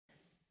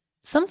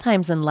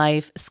Sometimes in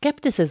life,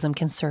 skepticism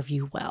can serve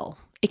you well.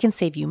 It can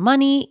save you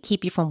money,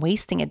 keep you from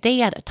wasting a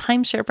day at a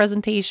timeshare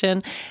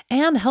presentation,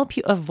 and help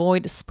you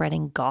avoid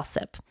spreading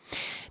gossip.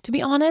 To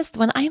be honest,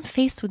 when I'm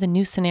faced with a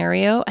new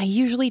scenario, I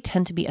usually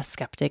tend to be a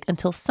skeptic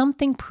until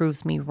something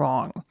proves me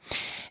wrong.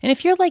 And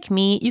if you're like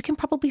me, you can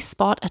probably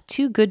spot a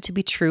too good to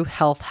be true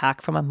health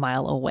hack from a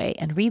mile away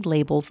and read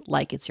labels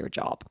like it's your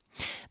job.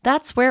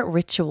 That's where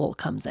Ritual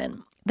comes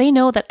in. They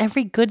know that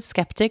every good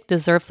skeptic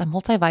deserves a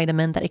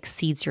multivitamin that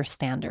exceeds your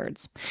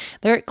standards.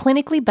 Their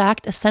clinically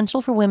backed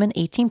Essential for Women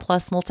 18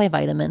 Plus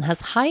multivitamin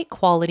has high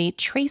quality,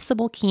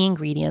 traceable key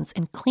ingredients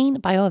in clean,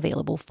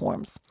 bioavailable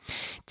forms.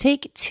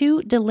 Take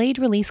 2 delayed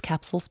release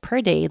capsules per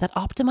day that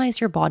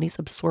optimize your body's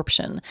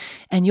absorption,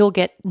 and you'll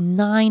get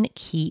 9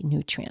 key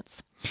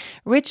nutrients.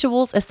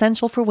 Ritual's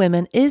Essential for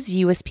Women is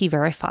USP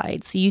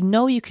verified, so you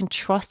know you can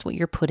trust what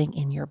you're putting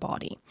in your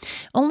body.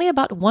 Only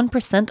about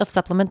 1% of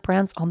supplement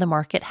brands on the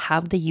market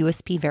have the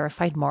USP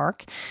verified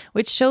mark,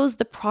 which shows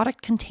the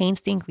product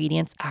contains the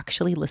ingredients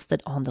actually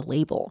listed on the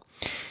label.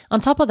 On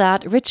top of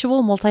that,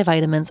 Ritual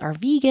multivitamins are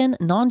vegan,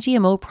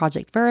 non-GMO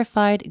project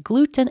verified,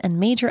 gluten and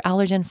major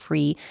allergen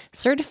free,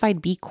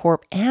 certified B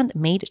Corp, and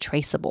made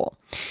traceable.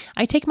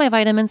 I take my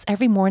vitamins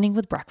every morning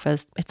with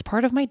breakfast. It's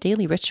part of my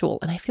daily ritual,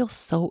 and I feel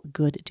so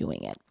good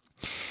doing it.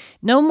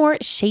 No more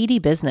shady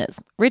business.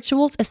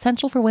 Ritual's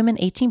Essential for Women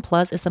 18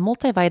 Plus is a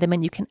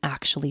multivitamin you can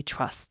actually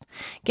trust.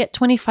 Get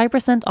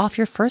 25% off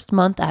your first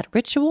month at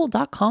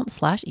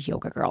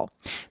ritual.com/yogagirl.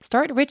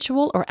 Start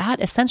Ritual or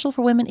add Essential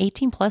for Women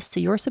 18 Plus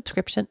to your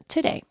subscription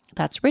today.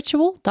 That's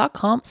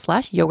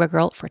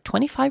ritual.com/yogagirl for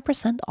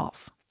 25%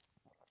 off.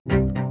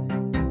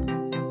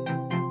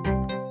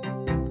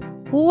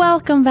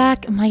 Welcome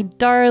back, my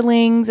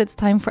darlings. It's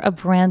time for a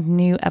brand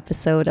new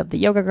episode of the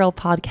Yoga Girl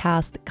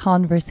podcast,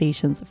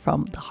 Conversations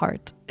from the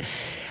Heart.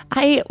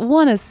 I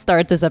want to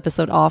start this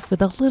episode off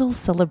with a little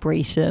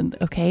celebration,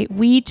 okay?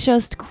 We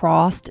just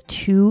crossed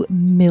 2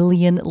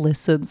 million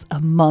listens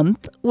a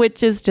month,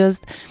 which is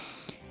just...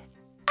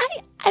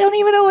 I don't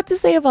even know what to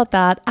say about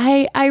that.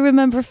 I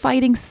remember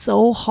fighting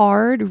so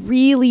hard,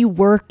 really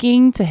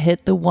working to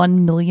hit the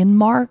 1 million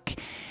mark.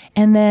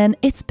 And then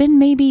it's been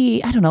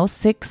maybe,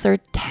 6 or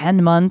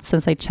 10 months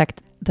since I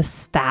checked the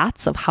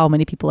stats of how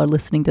many people are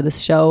listening to this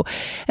show.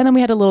 And then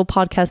we had a little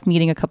podcast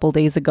meeting a couple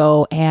days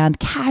ago, and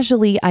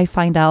casually I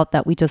find out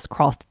that we just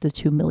crossed the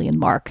 2 million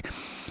mark.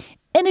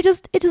 And it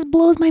just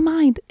blows my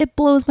mind. It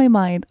blows my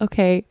mind,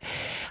 okay?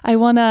 I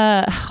want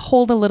to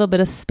hold a little bit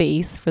of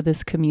space for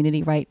this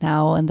community right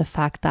now, and the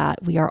fact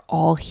that we are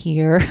all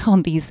here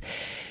on these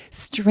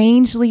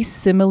strangely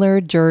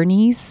similar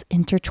journeys,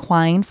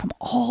 intertwined from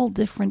all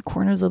different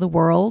corners of the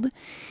world.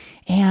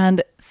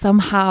 And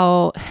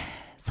somehow it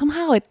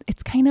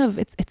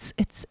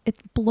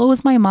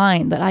blows my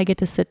mind that I get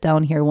to sit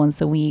down here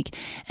once a week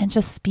and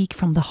just speak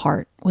from the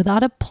heart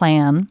without a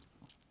plan,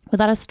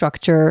 without a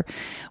structure,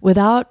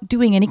 without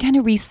doing any kind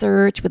of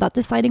research, without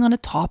deciding on a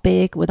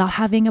topic, without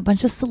having a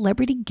bunch of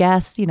celebrity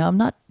guests. I'm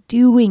not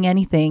doing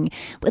anything,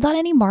 without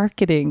any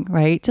marketing,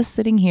 right? Just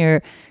sitting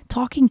here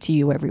talking to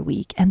you every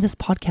week. And this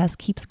podcast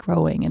keeps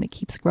growing and it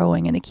keeps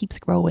growing and it keeps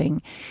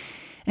growing.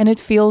 And it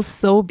feels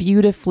so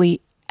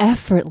beautifully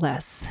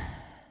effortless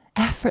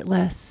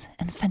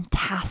and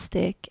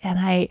fantastic. And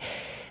I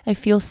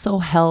feel so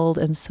held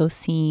and so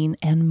seen.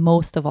 And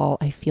most of all,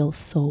 I feel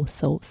so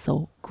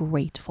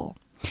grateful.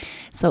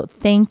 So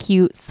thank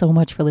you so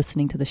much for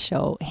listening to the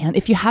show. And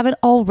if you haven't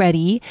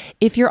already,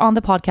 if you're on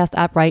the podcast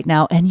app right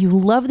now and you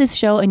love this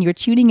show and you're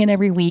tuning in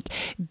every week,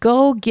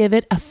 go give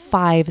it a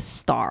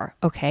 5-star.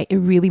 Okay. It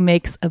really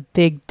makes a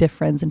big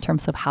difference in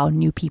terms of how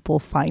new people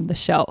find the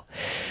show.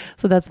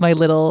 So that's my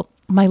little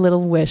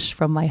wish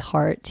from my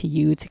heart to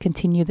you, to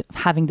continue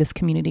having this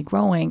community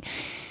growing.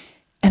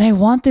 And I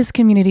want this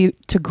community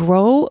to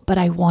grow, but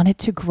I want it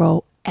to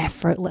grow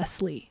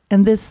effortlessly.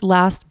 And this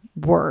last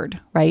word,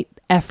 right?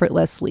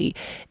 Effortlessly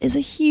is a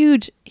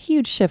huge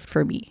shift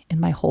for me in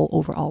my whole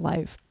overall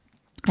life.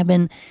 I've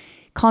been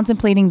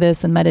contemplating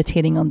this and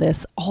meditating on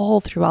this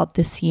all throughout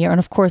this year. And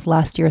of course,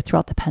 last year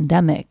throughout the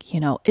pandemic,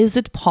 is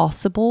it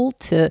possible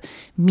to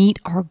meet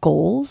our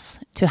goals,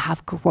 to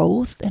have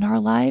growth in our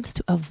lives,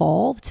 to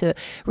evolve, to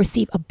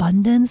receive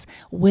abundance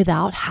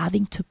without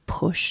having to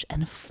push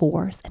and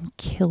force and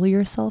kill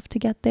yourself to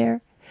get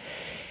there?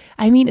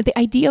 I mean, the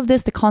idea of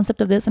this, the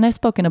concept of this, and I've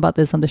spoken about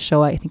this on the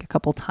show, I think a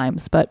couple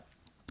times, but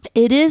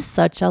it is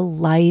such a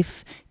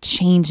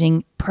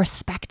life-changing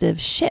perspective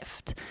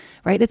shift,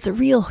 right? It's a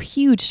real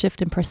huge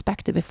shift in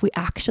perspective if we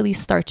actually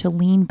start to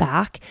lean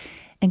back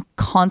and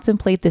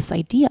contemplate this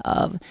idea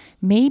of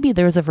maybe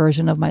there's a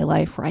version of my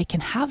life where I can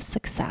have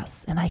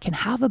success and I can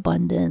have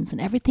abundance and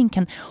everything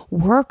can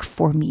work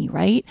for me,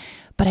 right?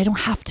 But I don't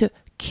have to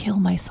kill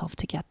myself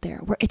to get there,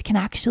 where it can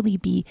actually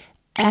be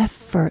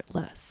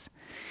effortless.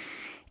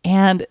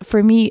 And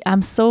for me,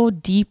 I'm so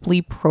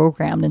deeply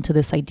programmed into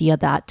this idea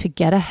that to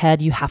get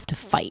ahead, you have to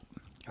fight,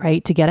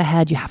 right? To get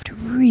ahead, you have to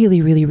really,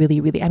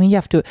 you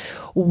have to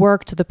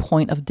work to the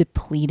point of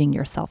depleting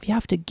yourself. You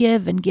have to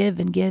give and give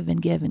and give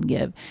and give and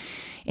give.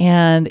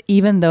 And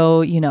even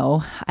though,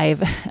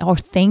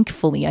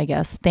 thankfully, I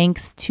guess,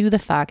 thanks to the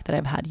fact that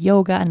I've had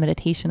yoga and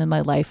meditation in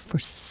my life for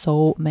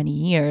so many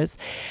years,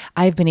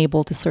 I've been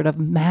able to sort of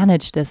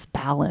manage this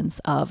balance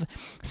of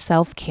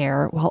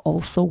self-care while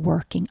also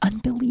working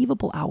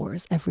unbelievable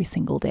hours every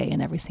single day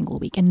and every single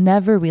week and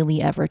never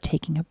really ever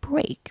taking a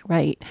break,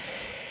 right?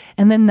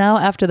 And then now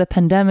after the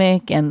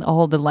pandemic and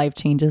all the life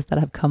changes that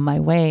have come my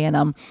way, and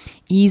I'm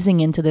easing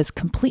into this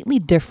completely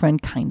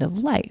different kind of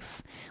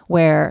life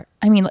where,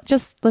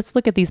 let's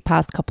look at these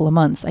past couple of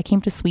months. I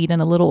came to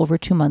Sweden a little over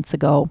 2 months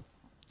ago.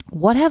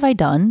 What have I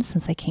done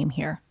since I came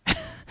here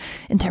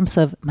in terms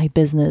of my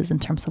business, in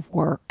terms of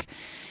work?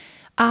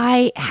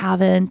 I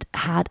haven't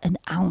had an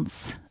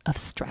ounce of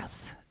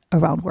stress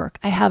around work.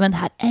 I haven't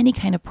had any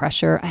kind of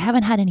pressure. I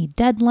haven't had any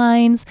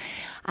deadlines.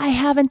 I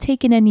haven't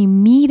taken any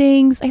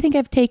meetings. I think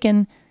I've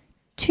taken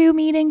 2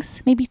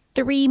 meetings, maybe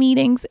 3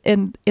 meetings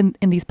in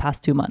these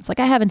past 2 months. Like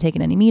I haven't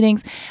taken any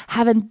meetings,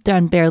 haven't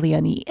done barely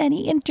any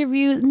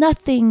interviews,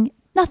 nothing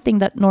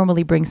that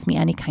normally brings me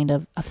any kind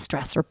of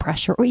stress or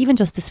pressure, or even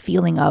just this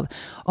feeling of,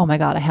 oh my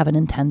God, I have an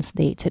intense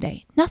day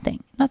today.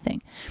 Nothing.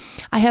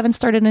 I haven't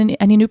started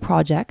any new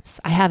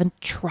projects. I haven't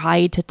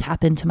tried to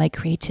tap into my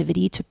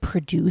creativity to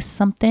produce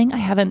something.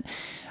 I'm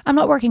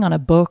not working on a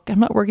book. I'm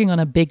not working on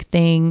a big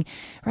thing,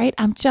 right?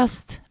 I've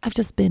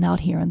just been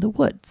out here in the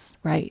woods,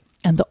 right?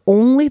 And the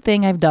only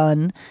thing I've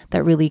done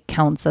that really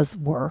counts as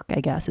work,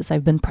 I guess, is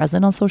I've been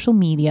present on social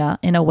media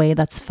in a way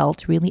that's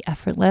felt really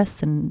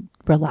effortless and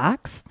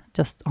relaxed,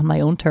 just on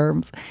my own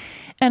terms.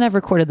 And I've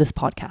recorded this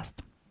podcast,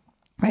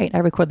 right? I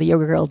record the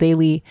Yoga Girl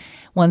daily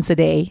once a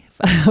day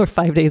or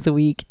 5 days a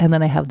week. And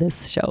then I have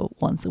this show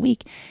once a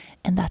week.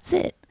 And that's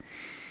it.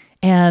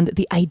 And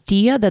the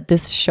idea that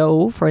this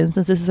show, for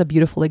instance, this is a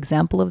beautiful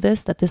example of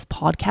this, that this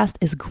podcast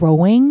is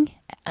growing.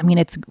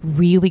 It's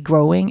really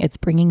growing. It's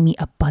bringing me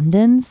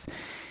abundance.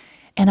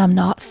 And I'm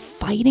not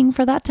fighting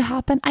for that to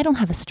happen. I don't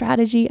have a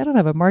strategy. I don't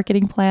have a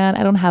marketing plan.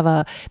 I don't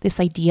have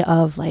this idea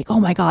of like, oh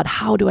my God,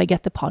 how do I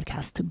get the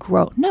podcast to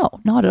grow? No,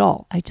 not at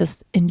all. I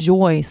just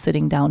enjoy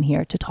sitting down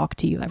here to talk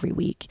to you every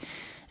week.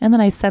 And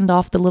then I send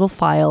off the little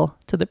file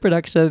to the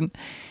production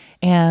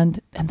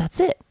and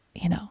that's it.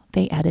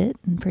 They edit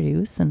and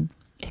produce and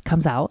it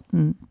comes out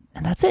and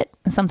that's it.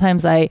 And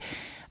sometimes I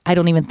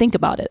don't even think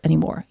about it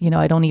anymore.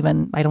 I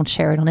don't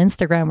share it on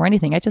Instagram or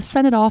anything. I just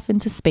send it off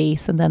into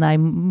space and then I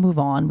move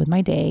on with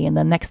my day. And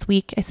then next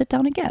week I sit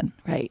down again,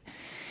 right?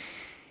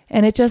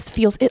 And it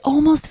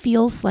almost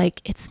feels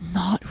like it's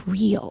not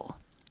real.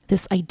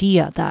 This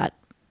idea that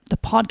the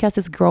podcast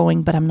is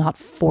growing, but I'm not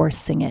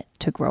forcing it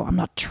to grow. I'm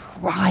not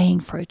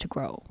trying for it to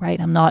grow,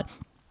 right? I'm not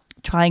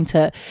trying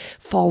to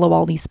follow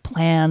all these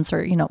plans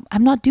or,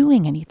 I'm not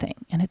doing anything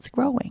and it's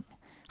growing.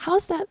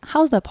 How's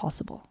that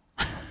possible?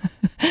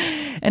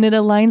 And it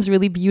aligns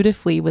really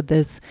beautifully with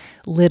this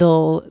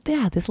little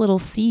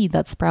seed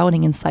that's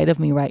sprouting inside of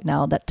me right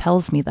now that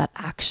tells me that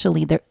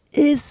actually there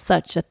is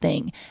such a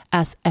thing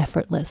as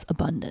effortless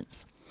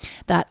abundance.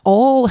 That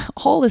all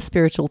the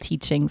spiritual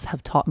teachings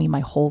have taught me my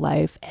whole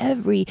life.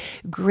 Every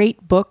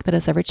great book that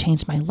has ever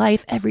changed my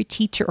life, every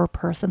teacher or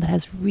person that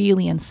has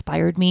really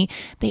inspired me,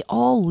 they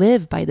all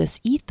live by this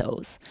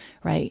ethos,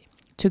 right?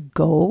 To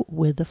go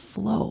with the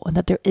flow, and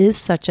that there is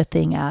such a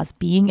thing as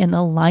being in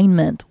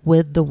alignment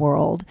with the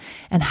world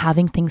and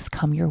having things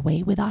come your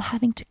way without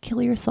having to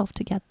kill yourself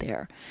to get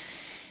there.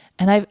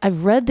 And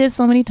I've read this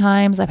so many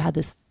times. I've had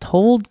this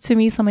told to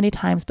me so many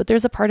times, but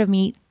there's a part of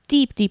me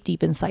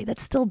deep inside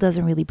that still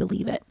doesn't really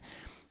believe it.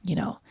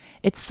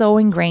 It's so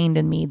ingrained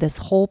in me, this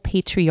whole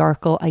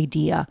patriarchal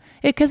idea,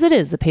 because it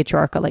is a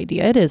patriarchal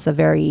idea. It is a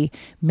very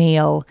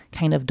male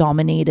kind of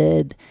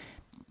dominated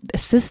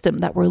system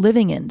that we're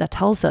living in that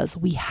tells us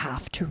we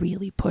have to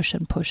really push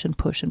and push and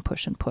push and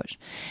push and push.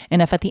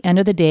 And if at the end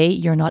of the day,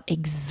 you're not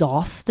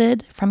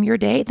exhausted from your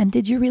day, then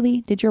did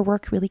your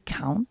work really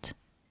count?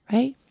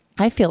 Right?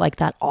 I feel like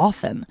that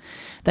often,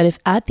 that if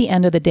at the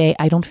end of the day,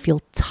 I don't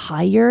feel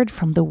tired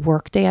from the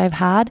work day I've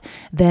had,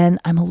 then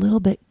I'm a little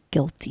bit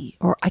guilty,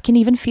 or I can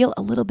even feel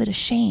a little bit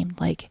ashamed.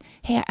 Like,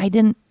 hey,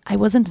 I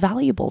wasn't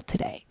valuable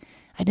today.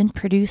 I didn't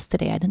produce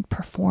today. I didn't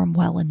perform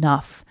well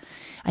enough.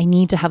 I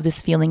need to have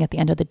this feeling at the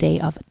end of the day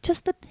of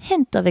just a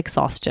hint of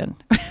exhaustion.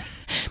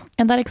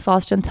 And that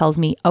exhaustion tells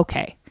me,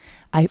 okay,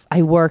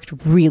 I worked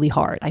really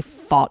hard. I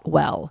fought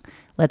well.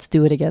 Let's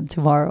do it again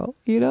tomorrow,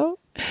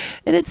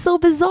 And it's so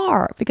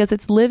bizarre because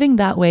it's living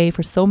that way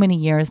for so many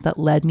years that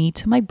led me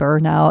to my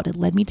burnout. It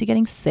led me to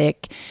getting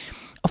sick.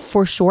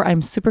 For sure,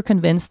 I'm super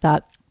convinced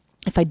that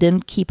if I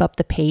didn't keep up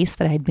the pace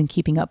that I had been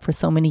keeping up for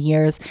so many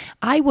years,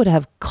 I would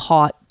have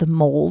caught the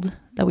mold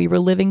that we were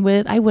living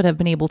with. I would have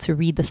been able to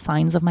read the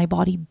signs of my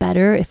body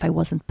better if I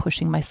wasn't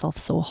pushing myself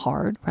so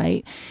hard,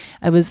 right?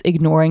 I was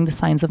ignoring the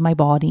signs of my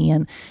body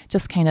and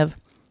just kind of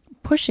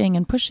pushing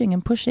and pushing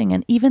and pushing.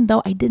 And even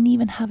though I didn't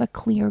even have a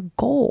clear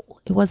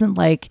goal, it wasn't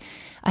like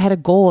I had a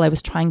goal I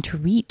was trying to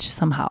reach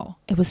somehow.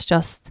 It was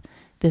just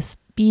this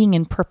being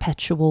in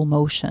perpetual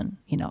motion,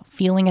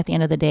 feeling at the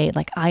end of the day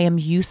like I am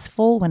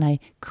useful when I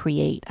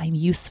create. I'm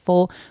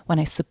useful when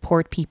I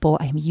support people.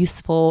 I'm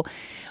useful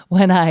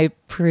when I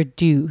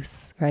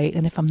produce, right?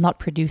 And if I'm not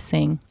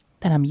producing,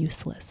 then I'm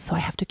useless. So I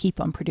have to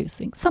keep on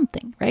producing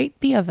something, right?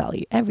 Be of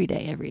value every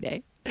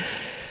day.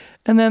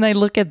 And then I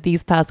look at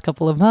these past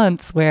couple of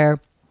months where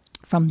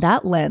from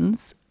that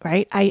lens,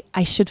 right,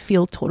 I should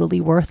feel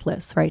totally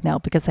worthless right now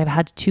because I've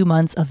had 2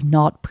 months of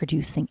not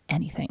producing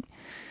anything.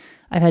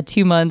 I've had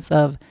 2 months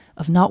of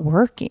not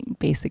working,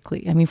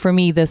 basically. I mean, for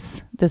me,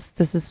 this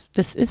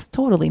is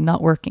totally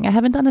not working. I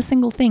haven't done a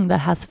single thing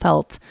that has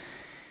felt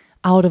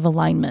out of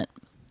alignment,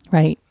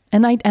 right?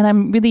 And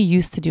I'm really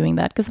used to doing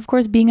that because, of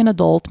course, being an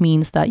adult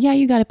means that, yeah,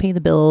 you got to pay the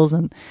bills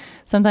and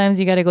sometimes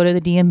you got to go to the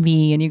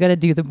DMV and you got to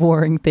do the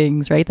boring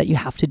things, right, that you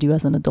have to do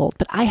as an adult.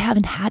 But I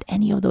haven't had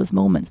any of those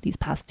moments these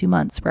past 2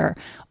 months where,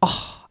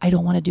 I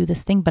don't want to do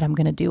this thing, but I'm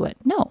going to do it.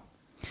 No.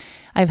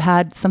 I've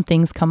had some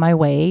things come my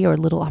way or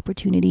little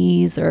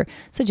opportunities or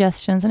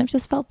suggestions, and I've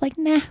just felt like,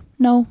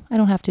 no, I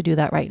don't have to do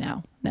that right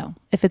now. No,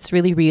 if it's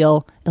really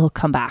real, it'll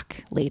come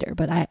back later,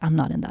 but I'm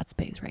not in that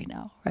space right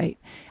now, right?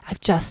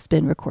 I've just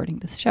been recording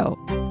this show.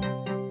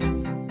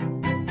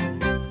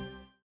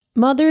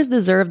 Mothers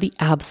deserve the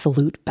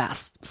absolute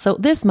best. So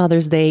this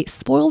Mother's Day,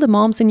 spoil the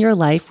moms in your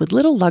life with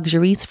little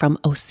luxuries from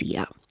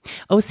Osea.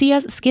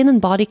 Osea's skin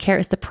and body care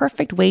is the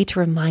perfect way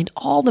to remind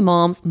all the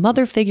moms,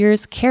 mother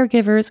figures,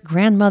 caregivers,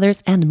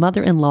 grandmothers, and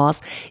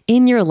mother-in-laws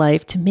in your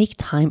life to make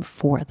time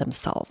for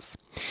themselves.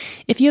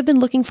 If you have been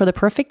looking for the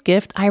perfect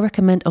gift, I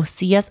recommend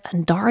Osea's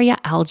Undaria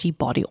Algae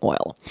Body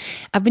Oil.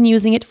 I've been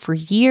using it for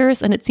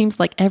years, and it seems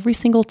like every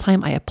single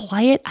time I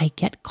apply it, I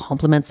get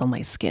compliments on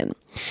my skin.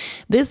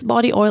 This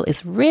body oil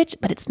is rich,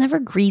 but it's never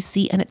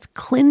greasy, and it's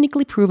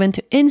clinically proven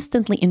to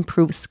instantly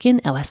improve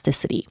skin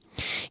elasticity.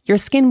 Your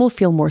skin will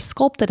feel more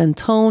sculpted and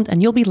toned,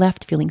 and you'll be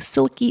left feeling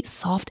silky,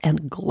 soft,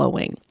 and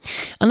glowing.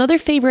 Another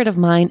favorite of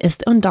mine is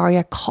the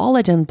Undaria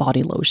Collagen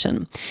Body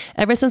Lotion.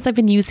 Ever since I've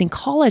been using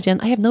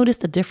collagen, I have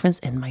noticed a difference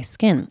in my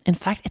skin. In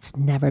fact, it's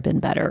never been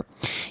better.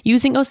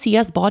 Using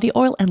Osea's body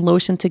oil and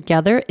lotion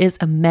together is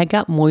a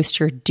mega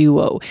moisture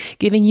duo,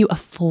 giving you a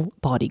full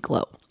body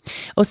glow.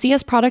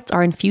 Osea's products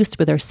are infused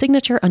with their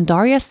signature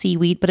Undaria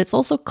seaweed, but it's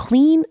also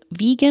clean,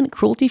 vegan,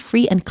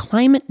 cruelty-free, and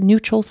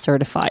climate-neutral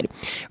certified.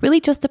 Really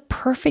just a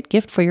perfect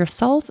gift for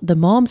yourself, the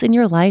moms in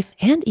your life,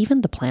 and even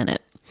the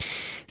planet.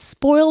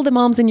 Spoil the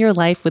moms in your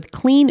life with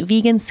clean,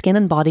 vegan skin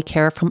and body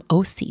care from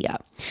Osea.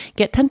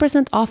 Get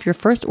 10% off your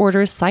first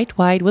order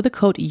site-wide with the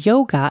code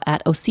YOGA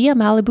at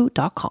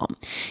OseaMalibu.com.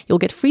 You'll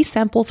get free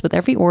samples with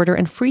every order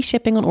and free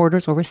shipping on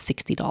orders over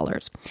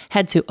 $60.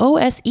 Head to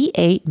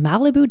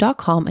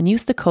OSEAMalibu.com and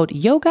use the code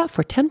YOGA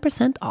for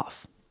 10%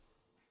 off.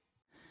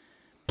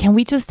 Can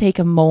we just take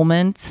a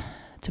moment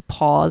to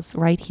pause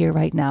right here,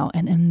 right now,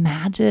 and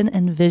imagine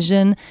and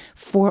envision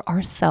for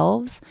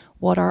ourselves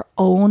what our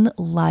own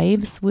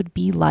lives would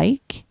be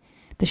like,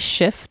 the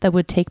shift that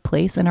would take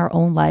place in our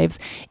own lives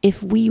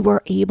if we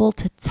were able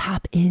to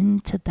tap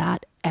into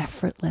that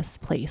effortless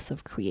place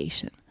of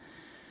creation,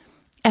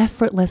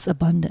 effortless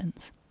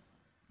abundance.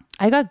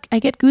 I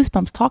get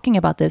goosebumps talking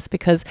about this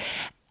because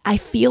I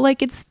feel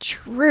like it's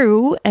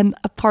true, and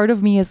a part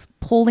of me is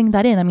pulling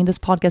that in. I mean, this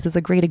podcast is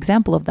a great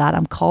example of that.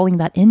 I'm calling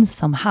that in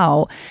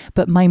somehow,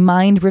 but my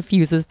mind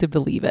refuses to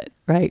believe it,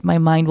 right? My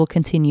mind will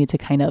continue to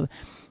kind of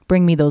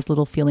bring me those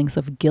little feelings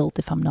of guilt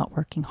if I'm not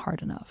working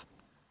hard enough.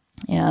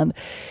 And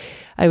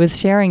I was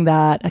sharing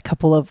that a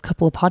couple of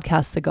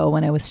podcasts ago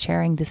when I was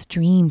sharing this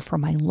dream for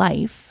my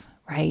life,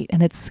 right?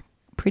 And it's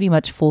pretty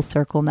much full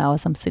circle now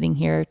as I'm sitting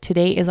here.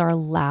 Today is our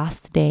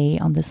last day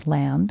on this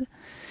land.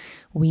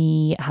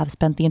 We have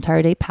spent the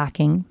entire day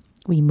packing.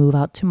 We move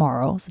out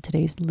tomorrow. So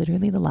today's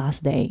literally the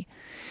last day.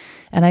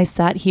 And I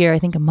sat here, I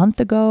think a month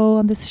ago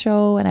on this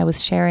show, and I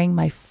was sharing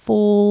my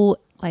full,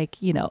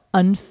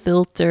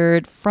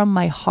 unfiltered, from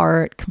my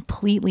heart,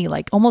 completely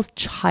almost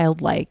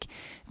childlike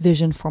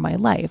vision for my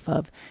life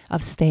of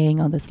staying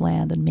on this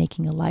land and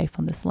making a life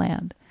on this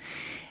land.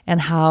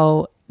 And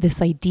how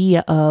this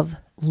idea of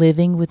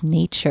living with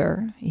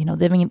nature,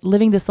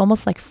 living this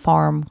almost like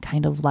farm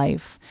kind of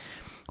life,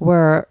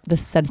 where the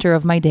center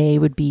of my day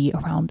would be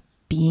around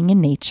being in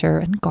nature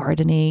and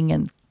gardening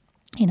and,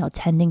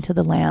 tending to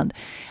the land.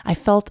 I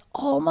felt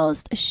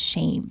almost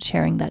ashamed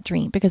sharing that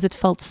dream because it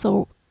felt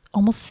so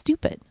almost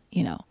stupid,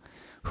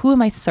 Who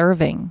am I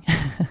serving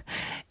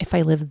if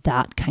I live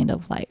that kind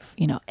of life?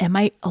 Am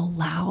I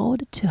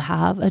allowed to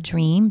have a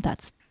dream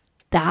that's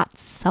that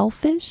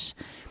selfish?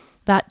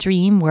 That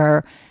dream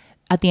where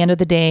at the end of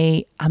the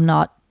day, I'm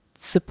not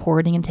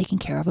supporting and taking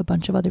care of a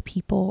bunch of other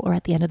people, or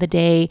at the end of the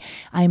day,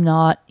 I'm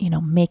not,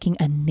 making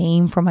a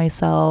name for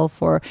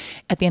myself, or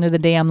at the end of the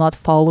day, I'm not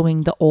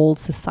following the old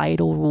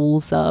societal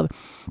rules of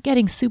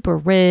getting super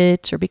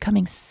rich or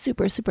becoming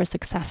super, super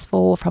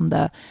successful from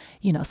the,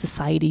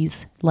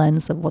 society's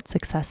lens of what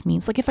success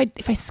means. Like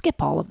if I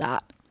skip all of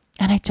that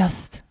and I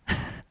just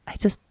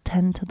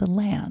tend to the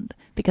land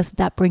because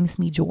that brings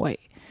me joy.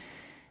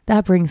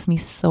 That brings me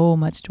so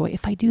much joy.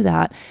 If I do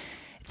that,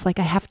 it's like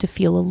I have to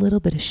feel a little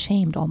bit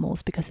ashamed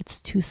almost because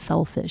it's too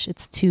selfish.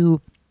 It's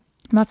too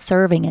not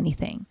serving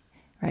anything,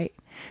 right?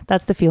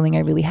 That's the feeling I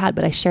really had.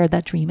 But I shared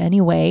that dream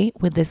anyway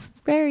with this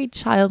very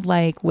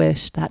childlike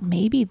wish that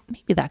maybe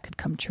that could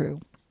come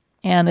true.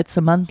 And it's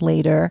a month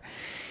later.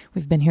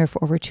 We've been here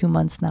for over 2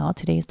 months now.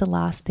 Today's the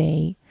last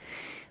day.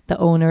 The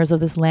owners of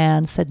this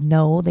land said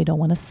no, they don't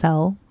want to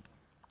sell.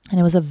 And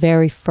it was a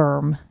very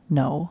firm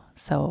no.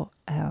 So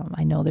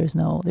I know there's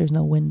no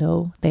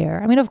window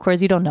there. I mean, of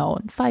course, you don't know.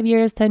 5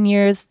 years, 10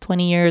 years,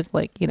 20 years,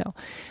 like,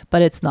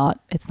 but it's not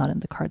in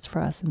the cards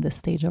for us in this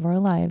stage of our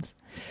lives.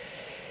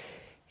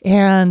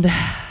 And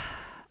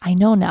I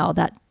know now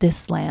that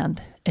this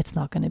land, it's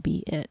not going to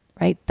be it,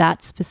 right?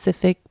 That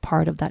specific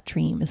part of that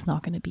dream is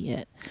not going to be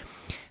it.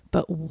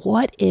 But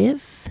what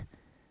if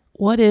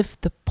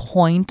the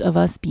point of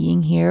us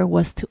being here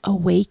was to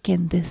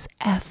awaken this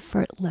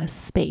effortless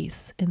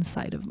space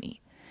inside of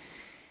me?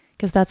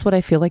 Because that's what I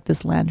feel like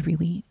this land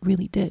really,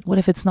 really did. What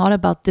if it's not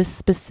about this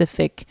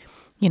specific,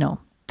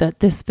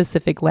 this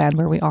specific land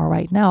where we are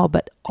right now,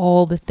 but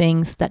all the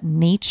things that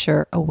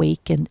nature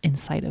awakened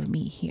inside of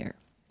me here?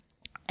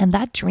 And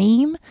that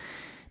dream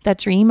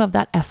of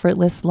that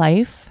effortless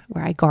life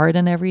where I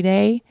garden every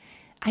day,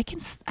 I can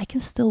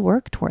still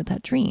work toward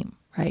that dream,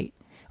 right?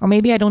 Or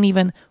maybe I don't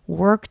even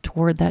work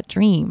toward that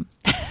dream.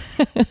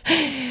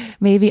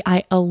 Maybe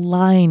I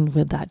align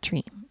with that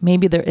dream.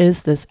 Maybe there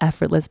is this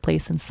effortless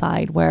place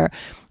inside where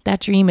that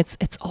dream, it's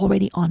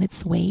already on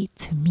its way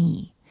to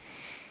me.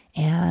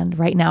 And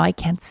right now I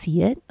can't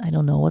see it. I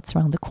don't know what's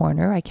around the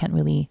corner. I can't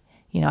really,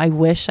 I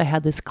wish I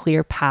had this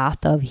clear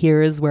path of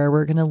here is where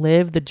we're going to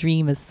live. The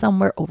dream is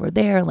somewhere over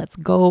there. Let's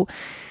go.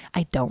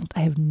 I don't.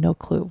 I have no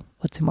clue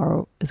what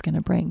tomorrow is going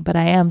to bring. But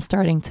I am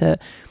starting to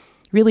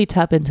really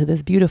tap into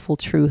this beautiful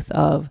truth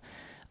of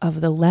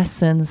the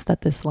lessons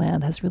that this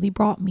land has really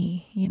brought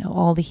me,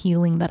 all the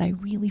healing that I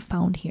really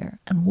found here.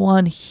 And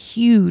one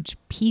huge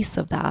piece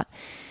of that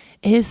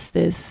is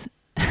this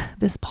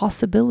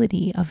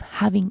possibility of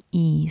having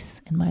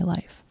ease in my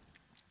life.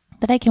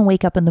 That I can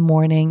wake up in the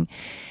morning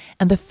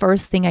and the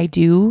first thing I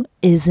do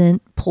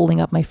isn't pulling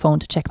up my phone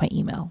to check my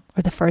email,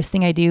 or the first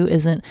thing I do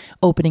isn't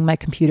opening my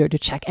computer to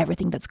check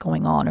everything that's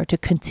going on or to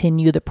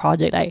continue the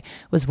project I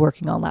was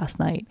working on last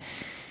night.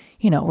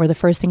 Or the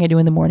first thing I do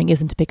in the morning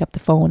isn't to pick up the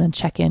phone and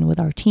check in with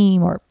our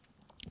team or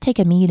take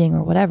a meeting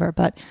or whatever,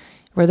 but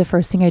where the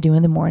first thing I do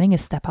in the morning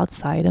is step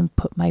outside and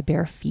put my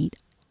bare feet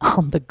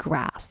on the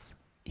grass,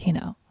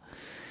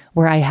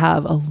 where I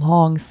have a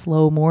long,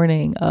 slow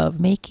morning of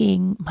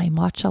making my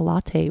matcha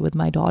latte with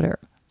my daughter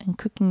and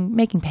cooking,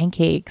 making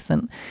pancakes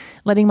and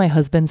letting my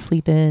husband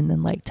sleep in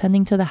and like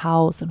tending to the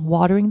house and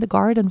watering the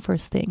garden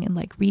first thing and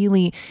like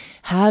really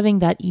having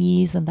that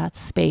ease and that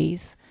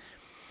space.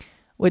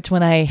 Which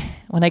when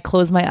I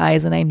close my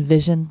eyes and I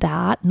envision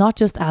that, not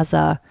just as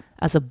a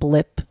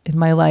blip in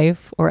my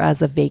life or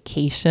as a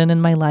vacation in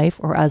my life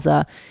or as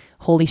a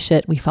holy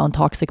shit, we found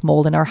toxic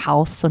mold in our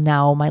house, so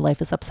now my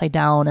life is upside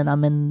down and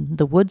I'm in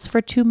the woods for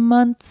 2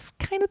 months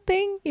kind of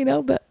thing,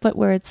 but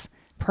where it's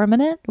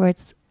permanent, where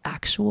it's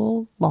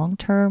actual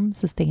long-term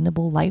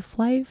sustainable life.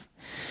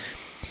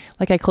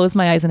 Like I close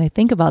my eyes and I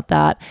think about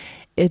that,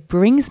 it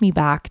brings me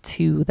back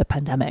to the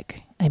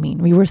pandemic. I mean,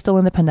 we were still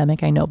in the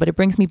pandemic, I know, but it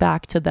brings me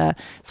back to the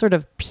sort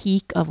of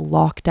peak of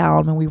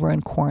lockdown when we were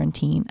in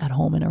quarantine at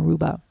home in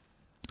Aruba.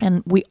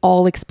 And we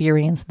all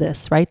experienced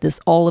this, right? This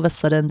all of a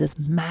sudden, this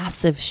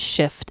massive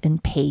shift in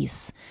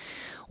pace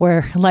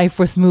where life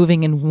was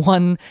moving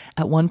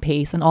at one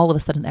pace and all of a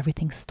sudden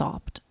everything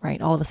stopped,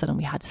 right? All of a sudden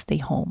we had to stay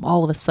home.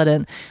 All of a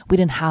sudden we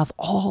didn't have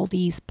all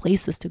these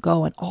places to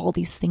go and all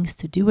these things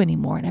to do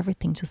anymore, and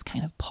everything just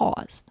kind of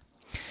paused.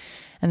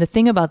 And the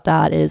thing about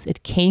that is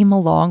it came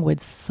along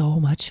with so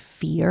much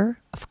fear,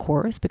 of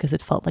course, because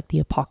it felt like the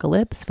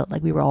apocalypse, felt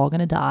like we were all going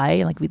to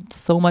die, like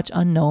so much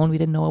unknown. We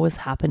didn't know what was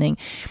happening.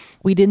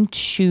 We didn't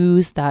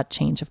choose that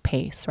change of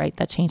pace, right?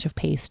 That change of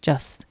pace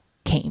just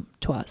came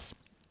to us.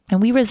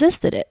 And we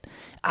resisted it.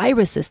 I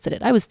resisted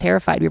it. I was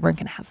terrified we weren't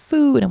going to have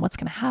food and what's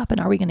going to happen.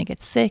 Are we going to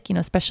get sick?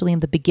 Especially in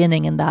the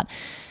beginning, and that,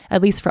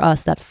 at least for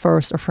us, that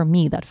first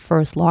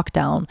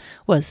lockdown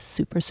was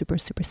super, super,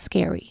 super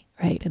scary.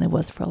 Right? And it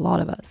was for a lot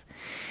of us.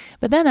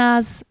 But then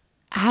as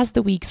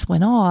the weeks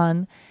went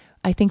on,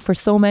 I think for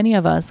so many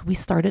of us, we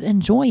started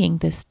enjoying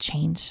this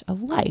change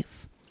of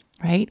life,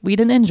 right? We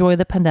didn't enjoy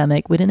the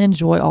pandemic. We didn't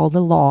enjoy all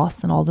the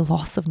loss and all the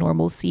loss of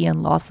normalcy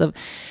and loss of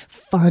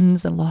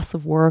funds and loss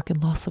of work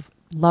and loss of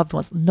loved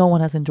ones. No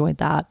one has enjoyed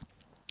that.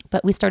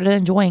 But we started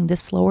enjoying this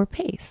slower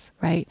pace,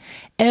 right?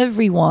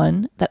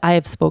 Everyone that I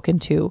have spoken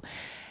to,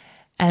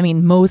 I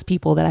mean, most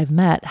people that I've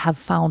met have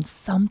found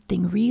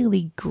something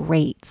really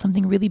great,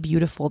 something really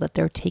beautiful that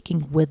they're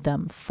taking with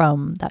them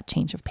from that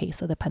change of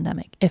pace of the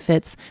pandemic. If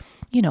it's,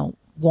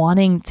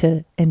 wanting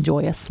to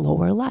enjoy a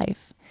slower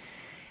life,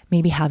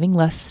 maybe having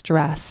less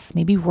stress,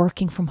 maybe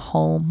working from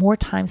home, more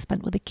time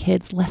spent with the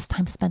kids, less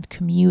time spent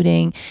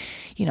commuting,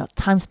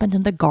 time spent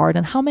in the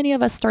garden. How many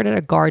of us started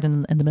a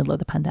garden in the middle of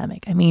the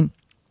pandemic? I mean,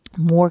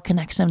 more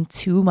connection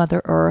to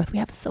Mother Earth. We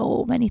have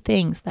so many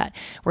things that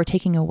we're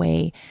taking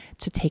away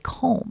to take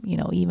home,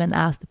 even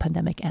as the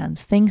pandemic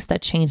ends, things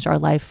that changed our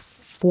life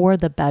for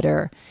the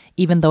better,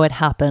 even though it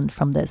happened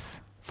from this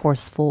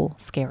forceful,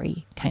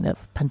 scary kind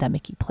of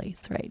pandemic-y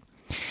place, right?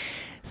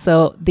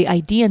 So the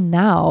idea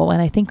now, and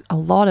I think a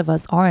lot of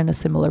us are in a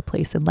similar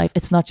place in life.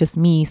 It's not just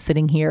me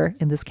sitting here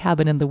in this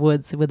cabin in the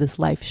woods with this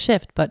life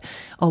shift, but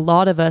a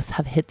lot of us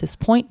have hit this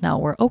point now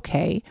where,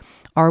 okay,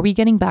 are we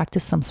getting back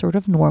to some sort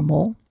of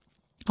normal?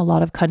 A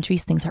lot of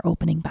countries, things are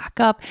opening back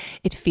up.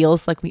 It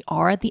feels like we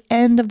are at the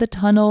end of the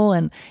tunnel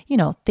and,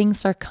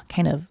 things are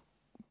kind of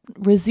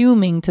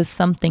resuming to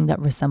something that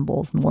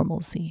resembles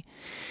normalcy.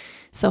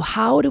 So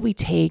how do we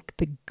take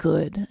the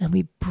good and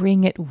we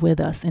bring it with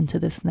us into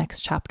this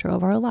next chapter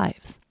of our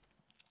lives?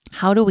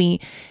 How do we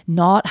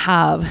not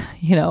have,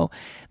 the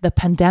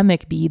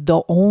pandemic be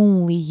the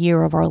only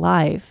year of our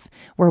life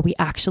where we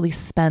actually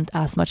spent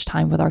as much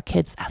time with our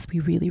kids as we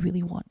really,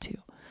 really want to?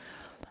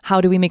 How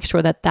do we make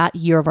sure that that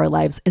year of our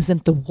lives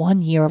isn't the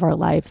one year of our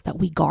lives that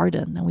we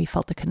garden and we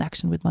felt the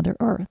connection with Mother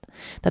Earth?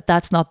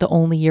 That's not the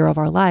only year of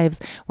our lives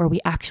where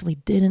we actually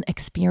didn't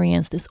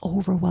experience this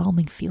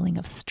overwhelming feeling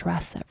of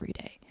stress every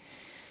day,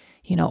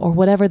 or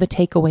whatever the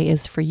takeaway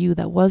is for you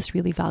that was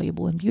really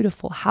valuable and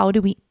beautiful. How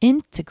do we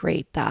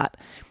integrate that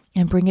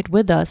and bring it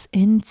with us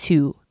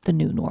into the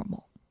new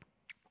normal?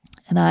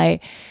 And I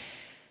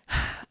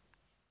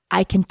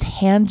can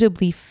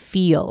tangibly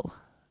feel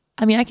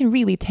I can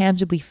really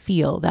tangibly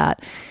feel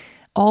that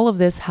all of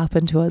this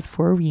happened to us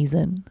for a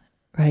reason,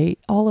 right?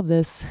 All of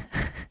this,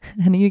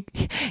 and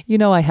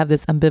I have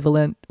this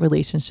ambivalent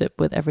relationship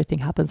with everything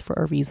happens for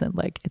a reason.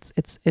 Like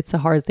it's a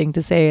hard thing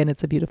to say and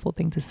it's a beautiful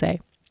thing to say.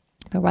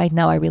 But right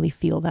now I really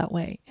feel that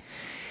way.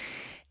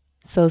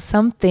 So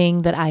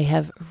something that I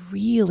have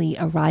really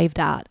arrived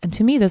at, and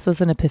to me this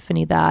was an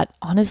epiphany that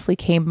honestly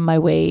came my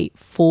way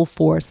full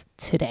force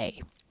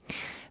today.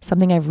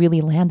 Something I've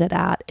really landed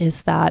at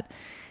is that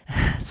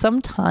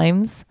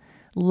sometimes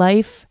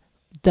life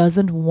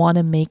doesn't want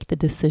to make the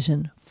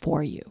decision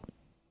for you.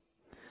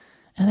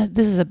 And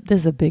this is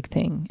a big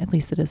thing, at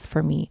least it is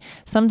for me.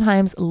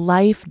 Sometimes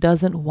life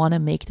doesn't want to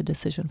make the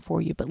decision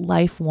for you, but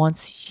life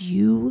wants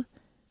you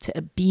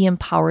to be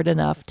empowered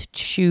enough to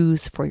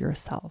choose for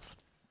yourself.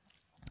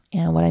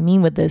 And what I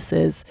mean with this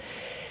is,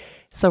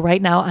 so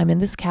right now I'm in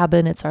this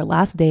cabin. It's our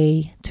last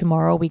day.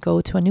 Tomorrow we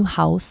go to a new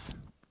house.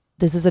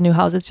 This is a new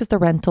house. It's just a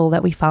rental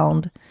that we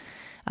found.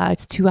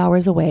 It's 2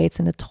 hours away. It's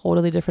in a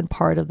totally different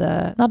part of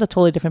not a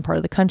totally different part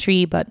of the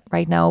country, but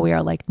right now we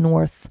are like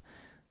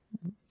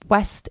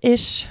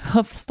northwest-ish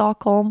of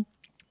Stockholm.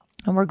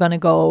 And we're going to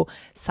go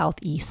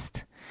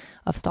southeast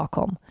of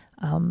Stockholm.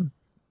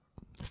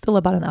 Still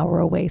about an hour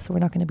away, so we're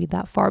not going to be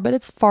that far, but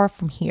it's far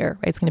from here,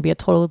 right? It's going to be a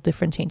total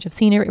different change of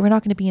scenery. We're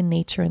not going to be in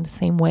nature in the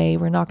same way.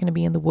 We're not going to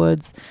be in the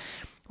woods.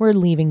 We're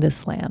leaving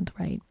this land,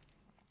 right?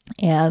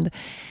 And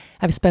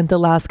I've spent the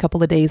last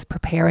couple of days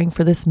preparing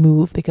for this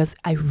move because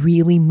I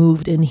really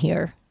moved in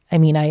here. I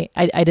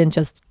didn't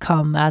just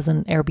come as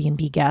an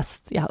Airbnb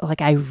guest. Yeah,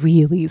 like I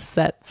really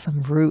set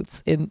some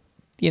roots in,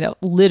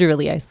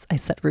 literally I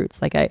set roots.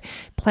 Like I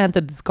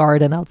planted this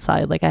garden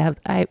outside. Like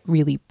I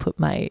really put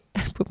my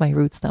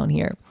roots down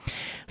here.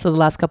 So the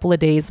last couple of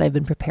days I've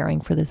been preparing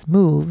for this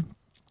move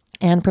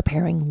and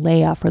preparing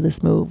Leia for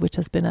this move, which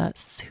has been a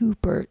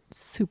super,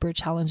 super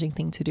challenging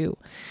thing to do.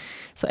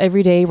 So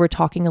every day we're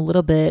talking a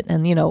little bit,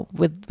 and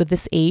with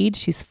this age,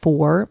 she's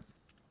 4.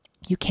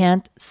 You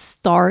can't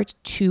start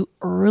too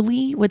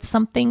early with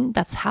something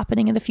that's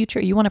happening in the future.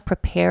 You want to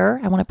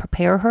prepare. I want to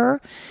prepare her.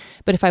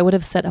 But if I would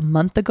have said a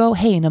month ago,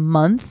 hey, in a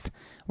month,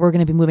 we're going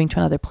to be moving to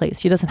another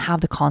place. She doesn't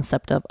have the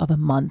concept of a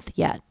month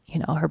yet.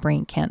 Her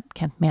brain can't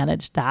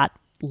manage that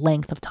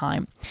length of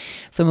time.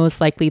 So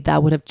most likely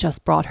that would have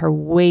just brought her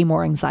way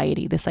more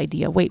anxiety. This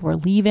idea, wait, we're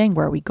leaving.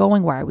 Where are we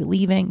going? Why are we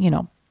leaving?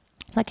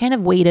 So I kind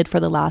of waited for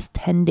the last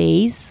 10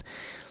 days,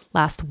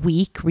 last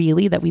week,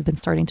 really, that we've been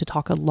starting to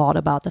talk a lot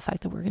about the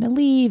fact that we're going to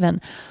leave. And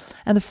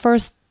the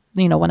first,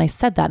 when I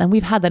said that, and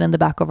we've had that in the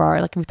back of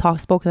we've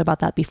spoken about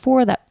that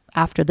before, that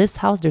after this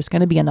house, there's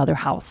going to be another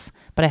house,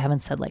 but I haven't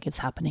said like it's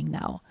happening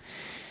now.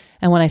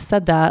 And when I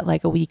said that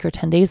like a week or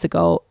 10 days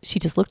ago, she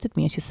just looked at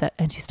me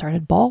and she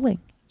started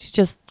bawling. She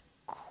just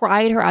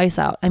cried her eyes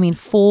out.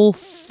 Full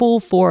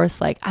force.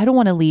 Like, I don't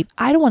want to leave.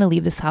 I don't want to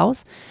leave this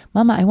house.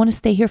 Mama, I want to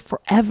stay here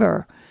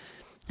forever.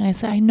 And I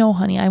said, I know,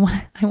 honey, I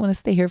want to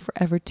stay here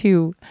forever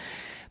too.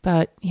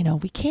 But,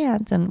 we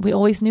can't. And we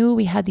always knew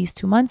we had these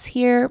 2 months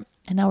here,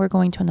 and now we're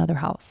going to another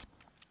house.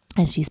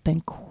 And she's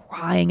been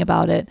crying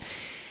about it.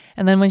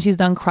 And then when she's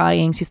done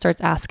crying, she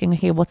starts asking,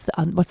 okay, what's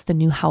the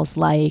new house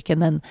like?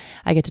 And then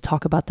I get to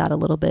talk about that a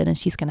little bit. And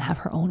she's going to have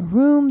her own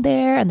room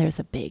there. And there's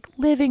a big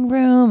living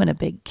room and a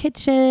big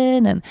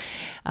kitchen. And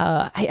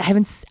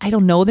I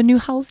don't know the new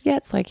house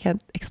yet, so I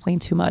can't explain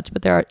too much.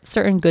 But there are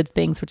certain good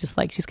things, which is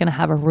like she's going to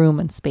have a room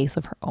and space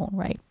of her own,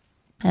 right?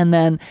 And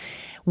then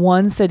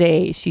once a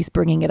day, she's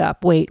bringing it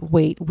up. Wait,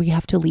 we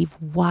have to leave.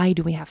 Why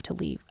do we have to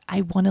leave?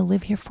 I want to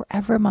live here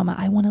forever, Mama.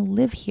 I want to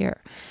live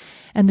here.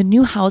 And the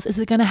new house, is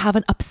it going to have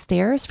an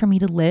upstairs for me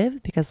to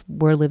live? Because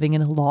we're living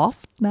in a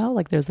loft now,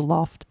 like there's a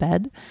loft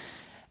bed.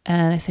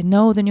 And I said,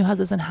 no, the new house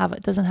doesn't have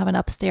an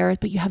upstairs,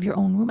 but you have your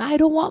own room. I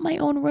don't want my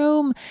own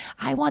room.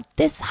 I want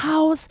this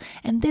house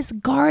and this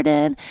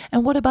garden.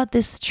 And what about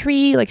this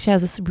tree? Like she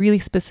has this really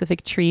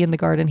specific tree in the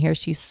garden here.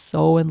 She's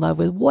so in love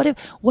with. What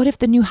if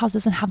the new house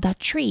doesn't have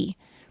that tree?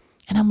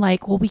 And I'm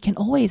like, well, we can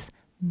always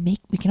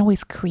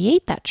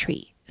create that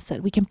tree. I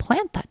said, we can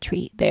plant that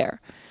tree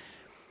there.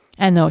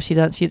 And no, she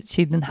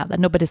didn't have that.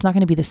 No, but it's not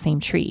going to be the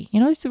same tree,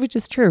 which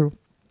is true.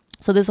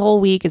 So this whole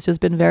week, it's just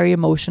been very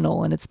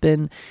emotional, and it's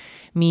been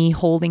me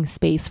holding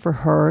space for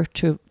her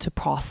to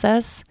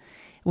process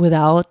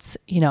without,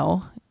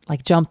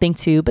 like jumping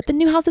to, but the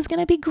new house is going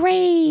to be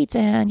great.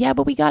 And yeah,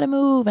 but we got to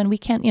move and we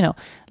can't,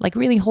 like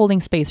really holding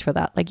space for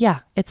that. Like, yeah,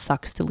 it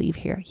sucks to leave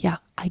here. Yeah,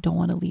 I don't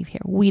want to leave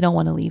here. We don't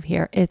want to leave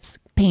here. It's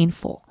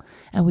painful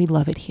and we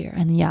love it here.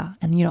 And yeah,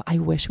 and I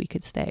wish we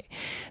could stay.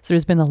 So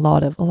there's been a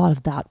lot of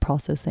that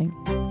processing.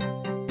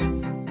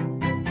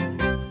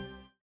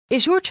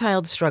 Is your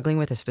child struggling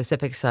with a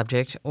specific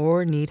subject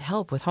or need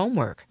help with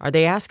homework? Are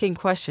they asking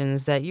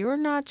questions that you're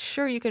not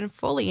sure you can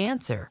fully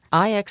answer?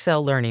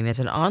 IXL Learning is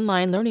an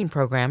online learning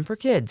program for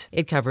kids.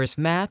 It covers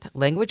math,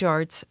 language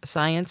arts,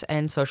 science,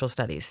 and social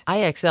studies.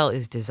 IXL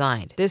is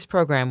designed. This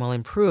program will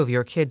improve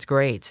your kids'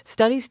 grades.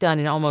 Studies done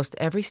in almost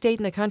every state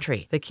in the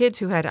country. The kids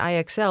who had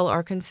IXL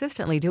are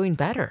consistently doing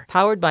better.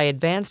 Powered by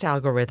advanced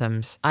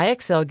algorithms,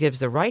 IXL gives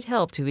the right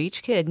help to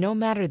each kid no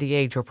matter the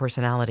age or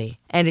personality.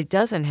 And it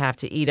doesn't have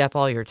to eat up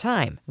all your time.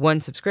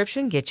 One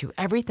subscription gets you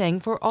everything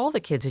for all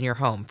the kids in your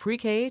home,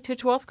 pre-K to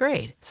 12th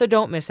grade. So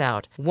don't miss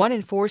out. 1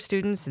 in 4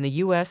 students in the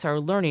U.S. are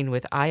learning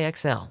with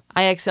IXL.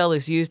 IXL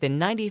is used in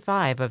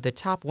 95 of the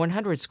top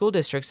 100 school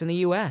districts in the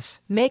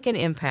U.S. Make an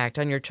impact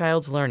on your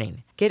child's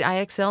learning. Get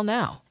IXL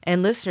now.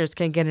 And listeners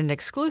can get an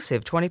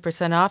exclusive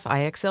 20% off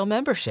IXL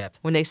membership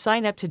when they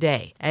sign up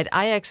today at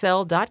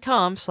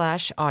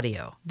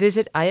IXL.com/audio.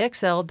 Visit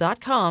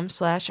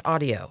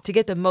IXL.com/audio to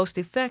get the most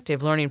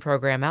effective learning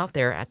program out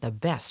there at the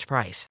best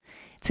price.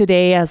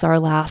 Today, as our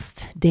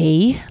last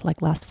day,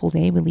 like last full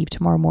day, we leave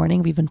tomorrow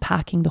morning. We've been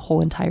packing the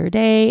whole entire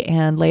day,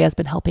 and Leia's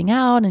been helping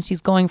out, and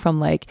she's going from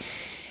like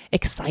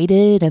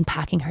excited and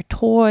packing her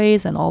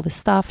toys and all this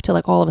stuff to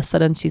like all of a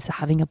sudden she's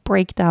having a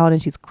breakdown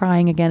and she's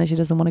crying again and she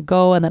doesn't want to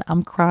go, and then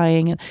I'm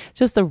crying, and it's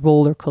just a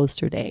roller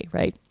coaster day,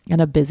 right? And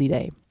a busy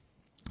day.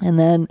 And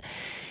then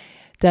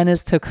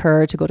Dennis took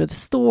her to go to the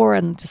store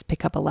and just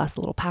pick up a last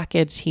little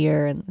package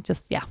here and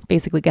just,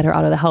 basically get her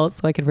out of the house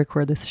so I could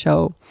record this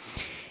show.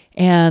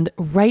 And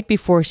right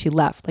before she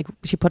left, like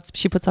she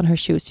puts on her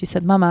shoes, she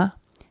said, "Mama,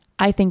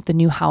 I think the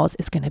new house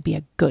is going to be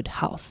a good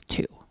house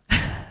too."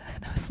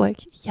 And I was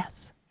like,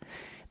 yes,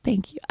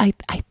 thank you. I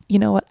you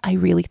know what? I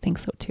really think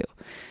so too.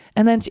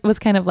 And then she was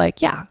kind of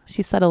like, yeah,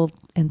 she settled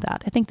in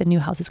that. I think the new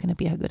house is going to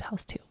be a good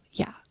house too.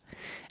 Yeah.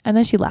 And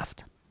then she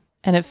left.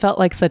 And it felt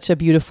like such a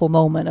beautiful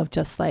moment of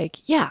just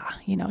like, yeah,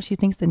 she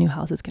thinks the new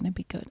house is going to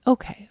be good.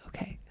 Okay.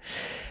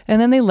 And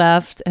then they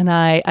left and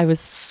I was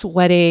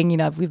sweating.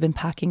 We've been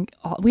packing.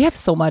 We have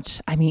so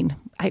much. I mean,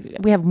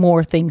 we have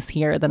more things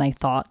here than I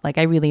thought. Like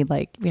we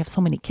have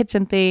so many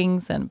kitchen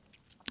things and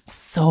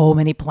so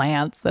many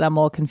plants that I'm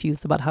all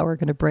confused about how we're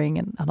going to bring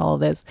and all of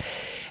this.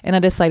 And I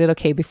decided,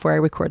 okay, before I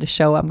record the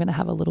show, I'm going to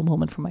have a little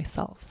moment for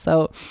myself.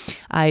 So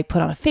I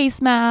put on a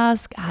face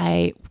mask.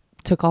 I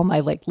took all my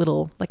a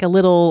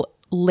little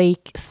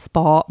lake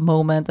spa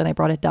moment and I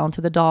brought it down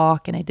to the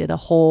dock and I did a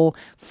whole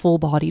full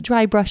body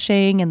dry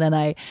brushing, and then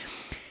I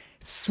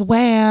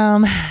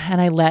swam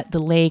and I let the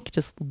lake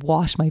just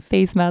wash my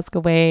face mask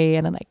away,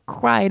 and then I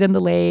cried in the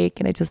lake,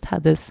 and I just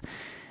had this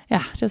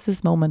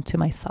moment to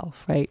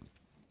myself, right?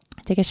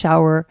 I take a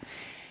shower,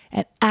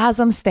 and as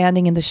I'm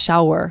standing in the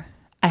shower,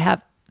 I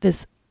have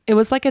this, it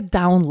was like a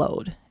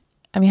download.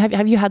 I mean,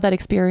 have you had that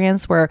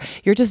experience where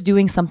you're just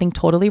doing something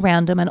totally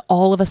random and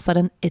all of a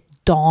sudden it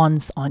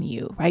dawns on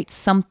you, right?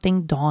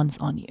 Something dawns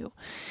on you.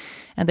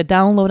 And the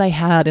download I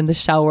had in the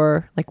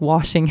shower, like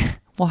washing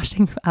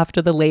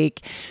after the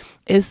lake,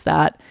 is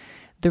that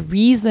the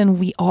reason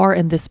we are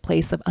in this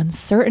place of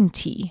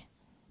uncertainty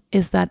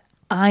is that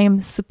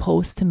I'm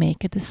supposed to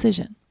make a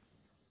decision.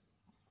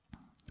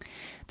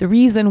 The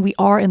reason we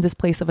are in this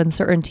place of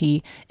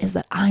uncertainty is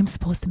that I'm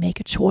supposed to make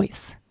a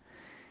choice.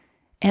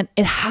 And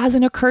it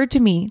hasn't occurred to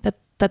me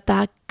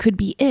that could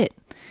be it.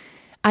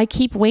 I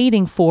keep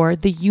waiting for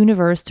the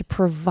universe to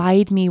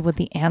provide me with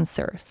the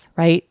answers,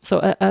 right?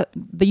 So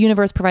the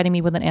universe providing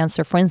me with an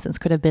answer, for instance,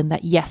 could have been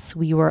that, yes,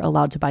 we were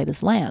allowed to buy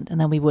this land. And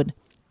then we would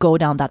go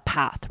down that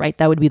path, right?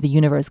 That would be the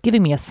universe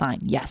giving me a sign.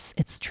 Yes,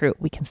 it's true.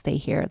 We can stay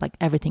here. Like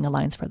everything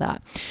aligns for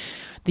that.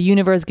 The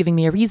universe giving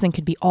me a reason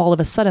could be all of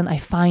a sudden I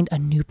find a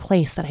new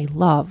place that I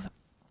love.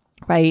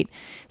 Right?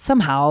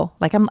 Somehow,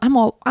 like I'm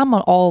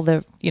on all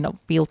the,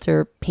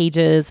 realtor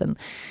pages and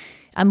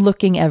I'm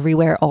looking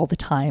everywhere all the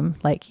time,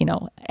 like,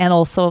 and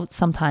also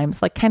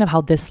sometimes like kind of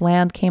how this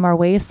land came our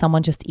way.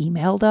 Someone just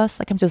emailed us.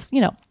 Like I'm just,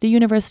 the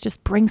universe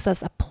just brings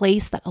us a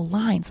place that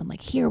aligns. I'm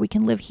like, here, we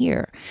can live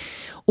here.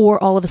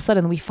 Or all of a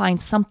sudden we find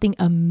something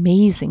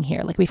amazing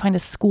here. Like we find a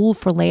school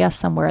for Leia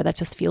somewhere that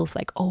just feels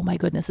like, oh my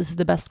goodness, this is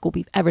the best school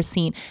we've ever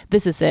seen.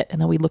 This is it.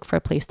 And then we look for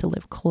a place to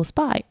live close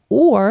by.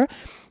 Or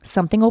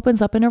something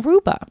opens up in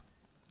Aruba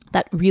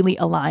that really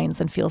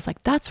aligns and feels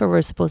like that's where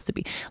we're supposed to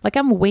be. Like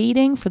I'm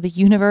waiting for the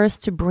universe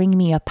to bring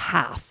me a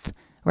path,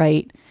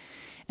 right?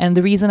 And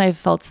the reason I've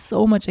felt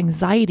so much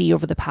anxiety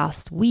over the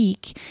past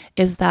week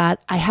is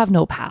that I have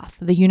no path.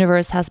 The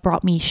universe has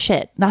brought me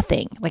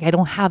nothing. Like I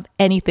don't have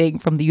anything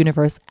from the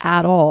universe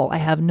at all. I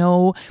have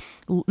not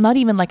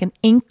even like an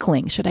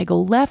inkling. Should I go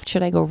left?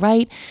 Should I go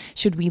right?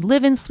 Should we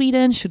live in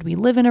Sweden? Should we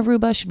live in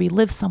Aruba? Should we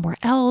live somewhere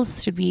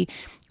else? Should we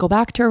go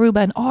back to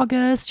Aruba in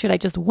August? Should I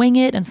just wing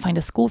it and find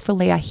a school for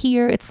Leia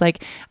here? It's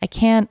like, I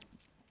can't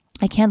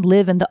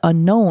live in the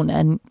unknown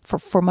and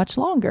for much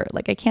longer.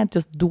 Like I can't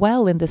just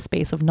dwell in this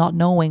space of not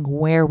knowing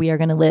where we are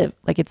going to live.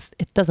 Like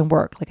it doesn't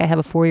work. Like I have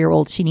a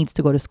 4-year-old, she needs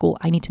to go to school.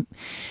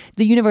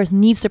 The universe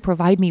needs to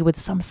provide me with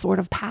some sort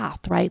of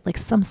path, right? Like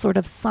some sort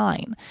of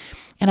sign.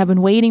 And I've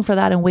been waiting for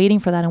that and waiting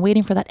for that and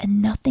waiting for that,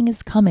 and nothing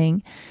is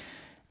coming.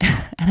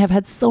 And I've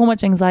had so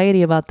much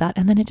anxiety about that.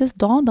 And then it just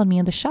dawned on me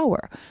in the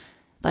shower.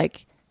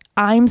 Like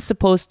I'm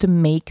supposed to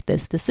make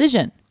this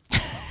decision.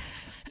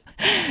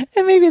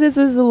 And maybe this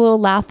is a little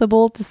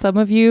laughable to some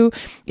of you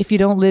if you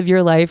don't live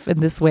your life in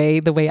this way,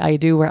 the way I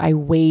do, where I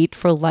wait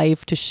for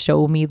life to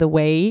show me the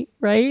way,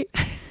 right?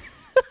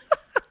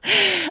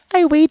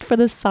 I wait for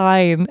the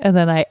sign and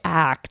then I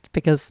act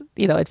because,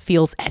 it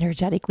feels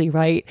energetically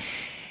right.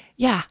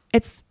 Yeah,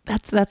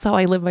 that's how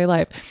I live my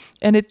life.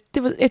 And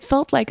it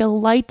felt like a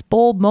light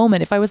bulb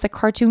moment. If I was a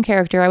cartoon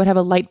character, I would have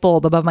a light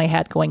bulb above my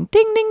head going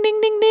ding, ding, ding,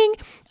 ding, ding.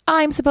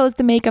 I'm supposed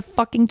to make a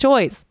fucking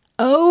choice.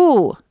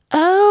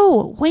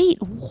 Oh,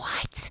 wait,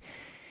 what?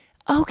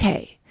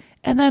 Okay.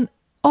 And then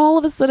all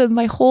of a sudden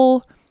my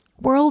whole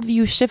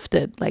worldview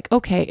shifted. Like,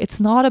 okay, it's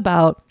not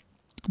about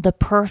the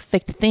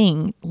perfect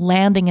thing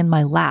landing in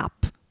my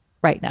lap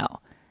right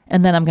now,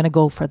 and then I'm going to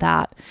go for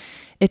that.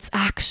 It's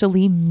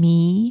actually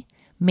me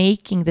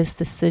making this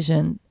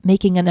decision,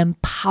 making an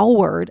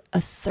empowered,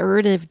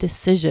 assertive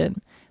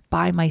decision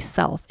by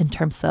myself in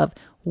terms of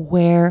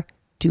where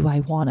do I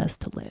want us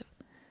to live?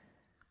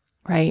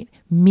 Right?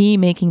 Me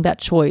making that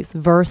choice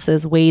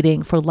versus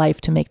waiting for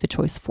life to make the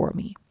choice for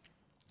me.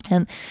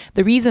 And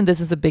the reason this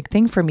is a big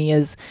thing for me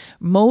is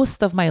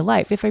most of my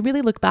life, if I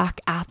really look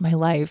back at my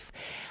life,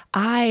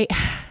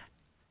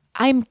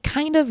 I'm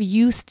kind of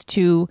used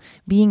to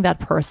being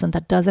that person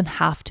that doesn't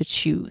have to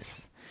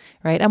choose,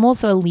 right? I'm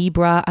also a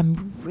Libra.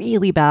 I'm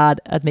really bad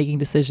at making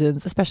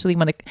decisions, especially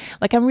when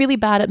I'm really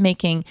bad at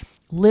making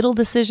little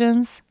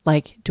decisions.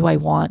 Like, do I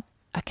want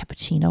a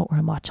cappuccino or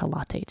a matcha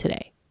latte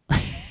today?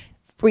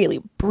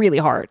 Really, really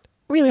hard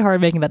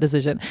making that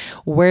decision.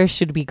 Where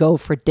should we go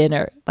for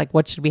dinner? Like,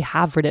 what should we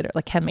have for dinner?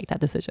 Like, can't make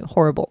that decision.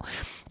 Horrible.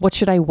 What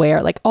should I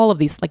wear? Like all of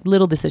these like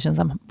little decisions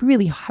I'm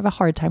really have a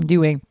hard time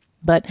doing.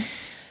 But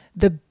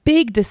the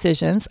big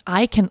decisions,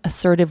 I can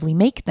assertively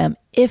make them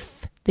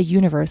if the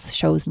universe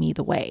shows me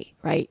the way,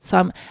 right?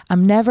 So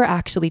I'm never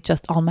actually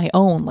just on my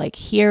own. Like,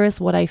 here is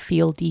what I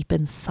feel deep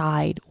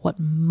inside, what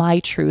my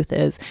truth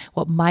is,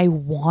 what my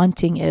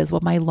wanting is,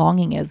 what my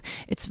longing is.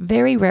 It's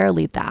very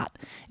rarely that.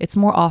 It's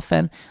more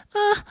often,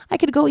 I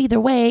could go either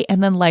way.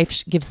 And then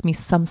life gives me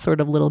some sort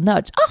of little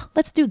nudge.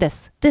 Let's do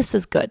this. This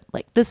is good.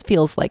 Like, this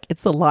feels like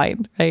it's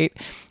aligned, right?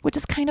 Which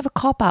is kind of a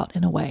cop-out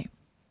in a way.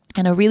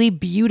 And a really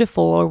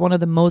beautiful, or one of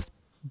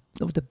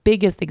the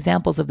biggest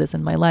examples of this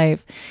in my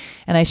life.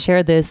 And I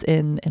shared this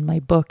in my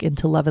book,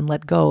 Into Love and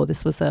Let Go.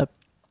 This was a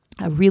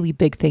really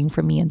big thing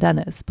for me and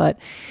Dennis. But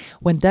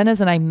when Dennis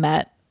and I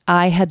met,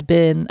 I had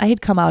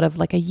come out of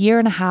like a year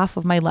and a half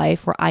of my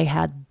life where I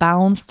had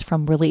bounced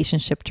from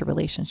relationship to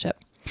relationship.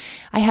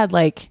 I had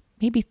like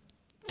maybe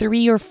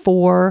 3 or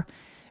 4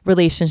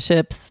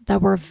 relationships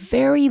that were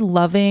very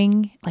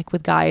loving, like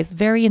with guys,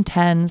 very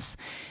intense,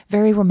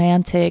 very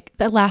romantic,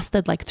 that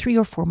lasted like 3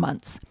 or 4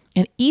 months.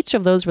 In each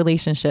of those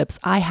relationships,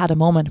 I had a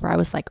moment where I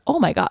was like, oh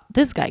my God,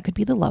 this guy could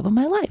be the love of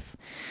my life.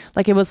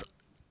 Like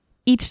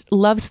each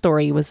love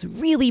story was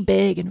really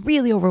big and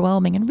really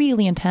overwhelming and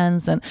really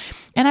intense. And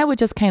I would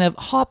just kind of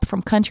hop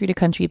from country to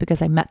country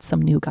because I met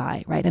some new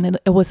guy, right? And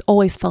it was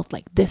always felt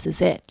like, this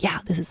is it. Yeah,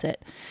 this is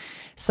it.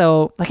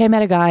 So like I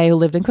met a guy who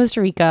lived in Costa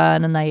Rica,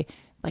 and then I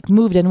like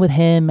moved in with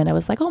him, and I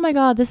was like, oh my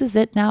God, this is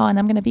it now. And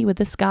I'm going to be with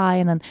this guy.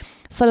 And then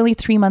suddenly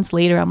 3 months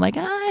later, I'm like,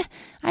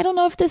 I don't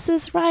know if this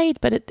is right,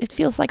 but it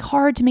feels like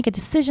hard to make a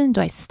decision. Do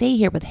I stay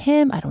here with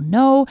him? I don't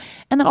know.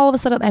 And then all of a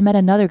sudden I met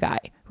another guy,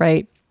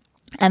 right?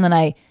 And then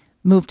I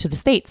moved to the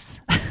States,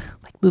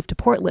 like moved to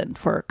Portland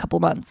for a couple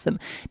months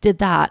and did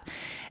that.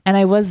 And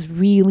I was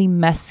really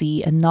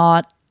messy and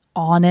not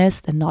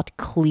honest and not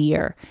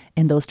clear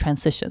in those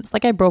transitions.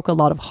 Like I broke a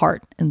lot of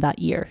heart in that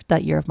year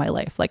of my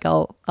life. Like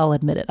I'll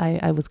admit it.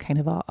 I was kind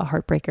of a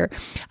heartbreaker.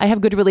 I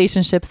have good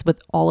relationships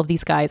with all of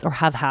these guys, or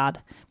have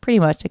had pretty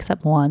much,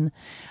 except one,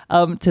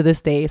 to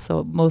this day.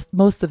 So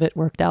most of it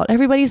worked out.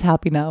 Everybody's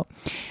happy now.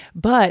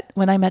 But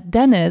when I met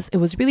Dennis, it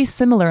was really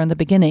similar in the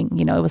beginning.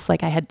 You know, it was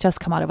like I had just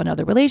come out of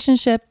another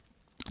relationship,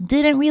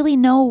 didn't really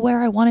know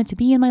where I wanted to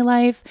be in my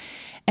life.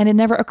 And it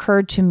never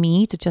occurred to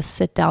me to just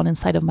sit down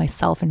inside of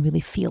myself and really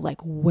feel like,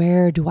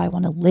 where do I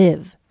want to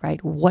live,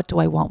 right? What do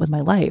I want with my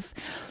life?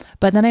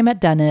 But then I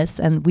met Dennis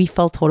and we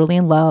fell totally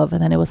in love.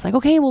 And then it was like,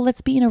 okay, well, let's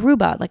be in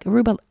Aruba. Like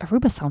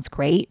Aruba sounds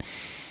great.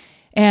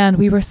 And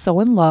we were so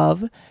in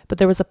love, but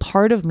there was a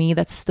part of me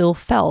that still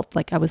felt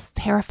like I was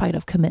terrified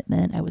of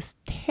commitment. I was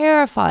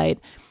terrified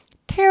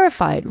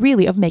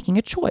really of making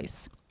a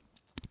choice,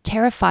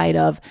 terrified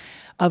of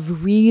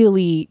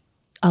really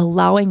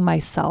allowing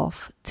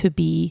myself to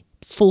be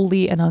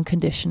fully and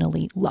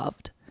unconditionally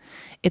loved.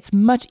 It's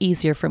much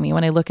easier for me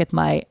when I look at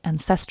my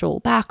ancestral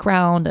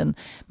background and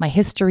my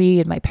history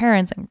and my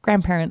parents and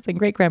grandparents and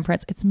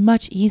great-grandparents. It's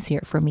much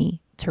easier for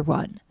me to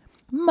run,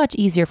 much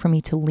easier for me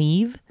to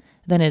leave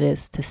than it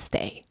is to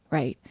stay,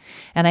 right?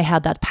 And I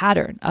had that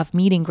pattern of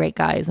meeting great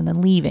guys and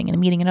then leaving, and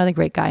meeting another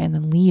great guy and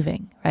then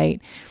leaving, right?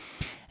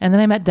 And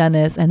then I met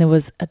Dennis, and it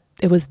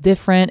was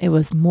different. It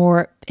was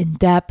more in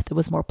depth. It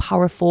was more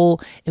powerful.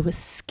 It was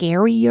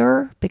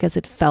scarier because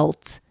it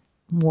felt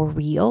more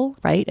real,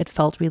 right? It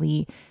felt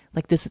really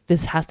like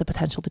this has the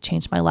potential to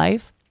change my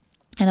life.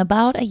 And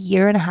about a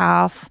year and a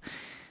half,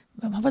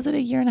 was it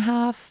a year and a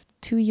half,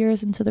 2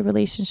 years into the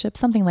relationship,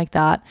 something like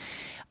that,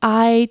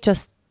 I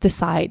just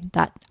decide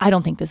that I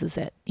don't think this is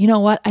it. You know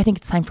what? I think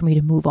it's time for me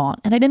to move on.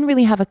 And I didn't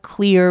really have a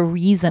clear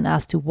reason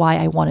as to why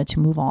I wanted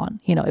to move on.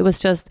 You know, it was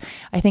just,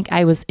 I think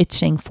I was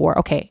itching for,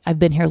 okay, I've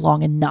been here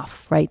long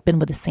enough, right? Been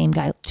with the same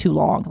guy too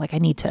long. Like I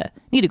need to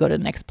go to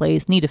the next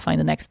place, need to find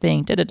the next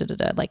thing,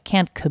 like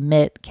can't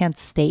commit, can't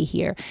stay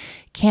here,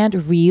 can't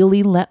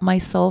really let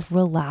myself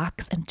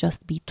relax and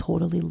just be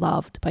totally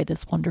loved by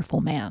this wonderful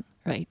man,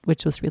 right?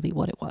 Which was really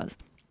what it was.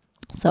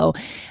 So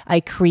I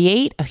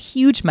create a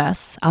huge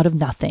mess out of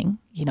nothing.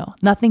 You know,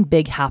 nothing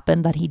big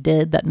happened that he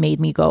did that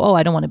made me go, oh,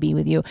 I don't want to be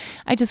with you.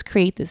 I just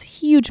create this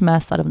huge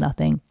mess out of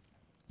nothing.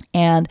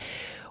 And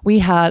we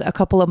had a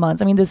couple of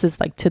months. I mean, this is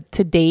like to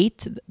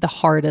date, the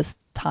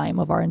hardest time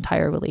of our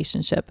entire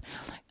relationship.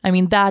 I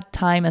mean, that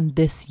time and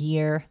this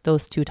year,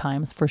 those 2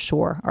 times for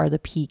sure are the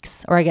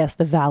peaks, or I guess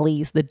the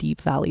valleys, the deep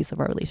valleys of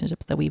our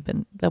relationships where we've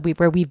been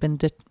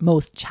the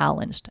most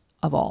challenged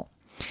of all.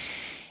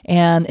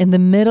 And in the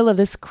middle of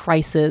this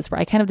crisis where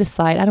I kind of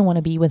decide I don't want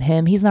to be with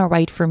him, he's not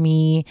right for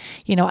me.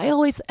 You know, I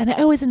always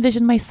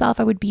envisioned myself,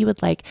 I would be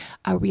with like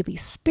a really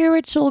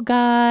spiritual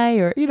guy,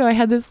 or, you know, I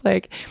had this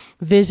like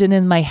vision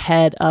in my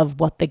head of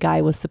what the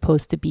guy was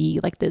supposed to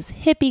be, like this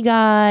hippie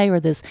guy, or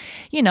this,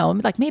 you know,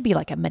 like maybe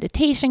like a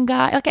meditation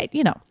guy. Like,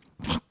 you know,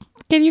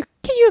 can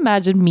you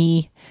imagine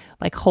me?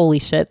 Like, holy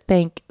shit,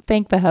 thank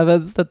the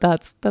heavens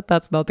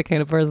that's not the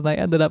kind of person I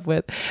ended up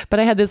with. But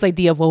I had this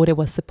idea of what it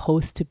was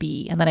supposed to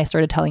be. And then I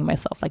started telling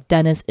myself, like,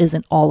 Dennis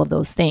isn't all of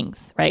those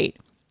things, right?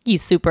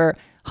 He's super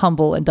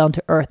humble and down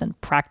to earth and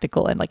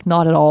practical and like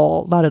not at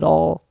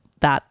all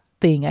that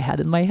thing I had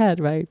in my head,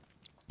 right?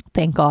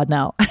 Thank God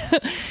now.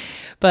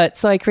 But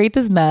so I create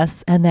this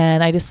mess, and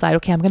then I decide,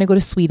 okay, I'm going to go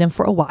to Sweden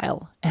for a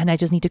while, and I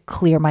just need to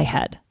clear my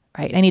head,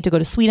 right? I need to go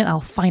to Sweden.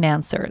 I'll find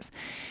answers.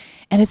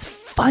 And it's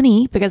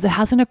funny because it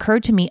hasn't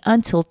occurred to me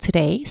until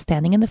today,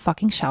 standing in the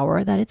fucking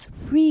shower, that it's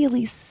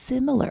really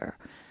similar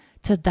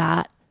to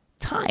that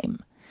time.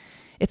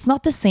 It's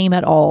not the same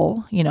at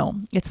all. You know,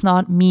 it's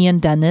not me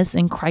and Dennis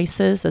in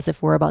crisis as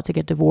if we're about to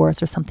get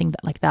divorced or something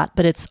like that,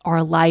 but it's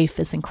our life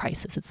is in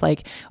crisis. It's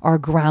like our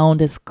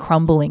ground is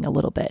crumbling a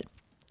little bit.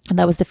 And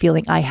that was the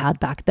feeling I had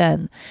back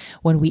then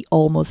when we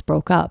almost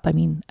broke up. I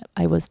mean,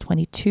 I was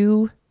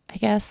 22, I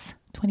guess.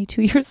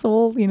 22 years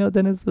old, you know,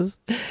 Dennis was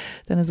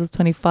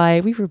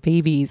 25. We were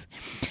babies,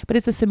 but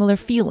it's a similar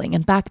feeling.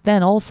 And back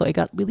then also it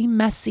got really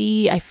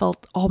messy. I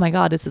felt, oh my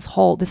God, this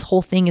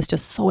whole thing is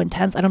just so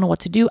intense. I don't know what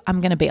to do.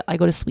 I'm going to bail. I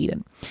go to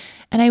Sweden.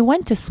 And I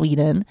went to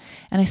Sweden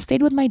and I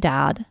stayed with my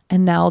dad.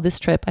 And now this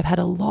trip, I've had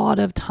a lot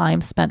of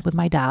time spent with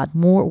my dad,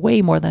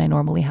 way more than I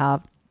normally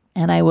have.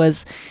 And I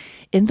was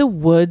in the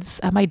woods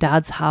at my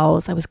dad's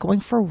house. I was going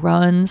for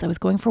runs. I was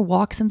going for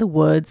walks in the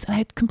woods. And I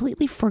had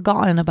completely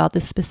forgotten about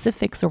the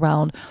specifics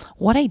around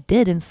what I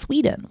did in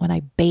Sweden when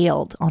I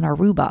bailed on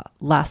Aruba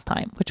last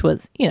time, which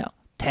was,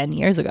 10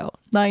 years ago,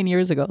 9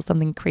 years ago,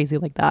 something crazy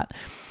like that.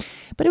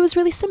 But it was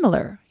really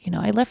similar.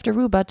 I left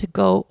Aruba to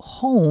go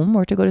home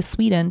or to go to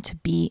Sweden to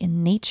be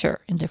in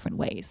nature in different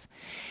ways.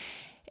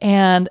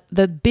 And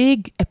the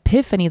big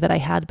epiphany that I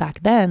had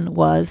back then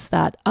was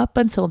that up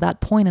until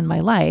that point in my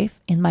life,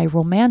 in my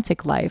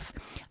romantic life,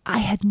 I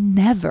had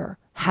never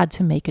had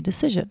to make a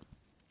decision.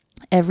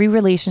 Every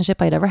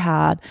relationship I'd ever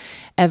had,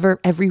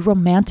 every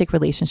romantic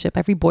relationship,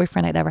 every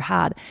boyfriend I'd ever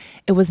had,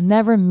 it was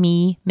never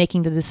me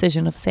making the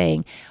decision of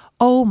saying,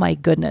 oh my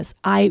goodness,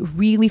 I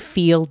really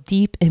feel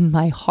deep in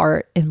my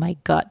heart, in my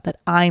gut, that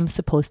I'm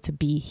supposed to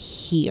be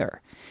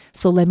here.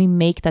 So let me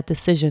make that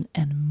decision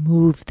and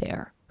move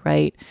there,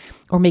 right?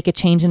 Or make a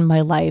change in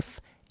my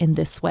life in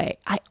this way.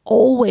 I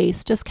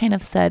always just kind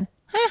of said,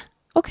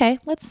 okay,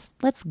 let's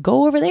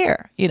go over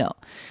there.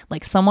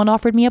 Like someone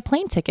offered me a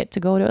plane ticket to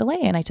go to LA,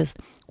 and I just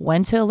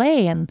went to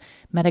LA and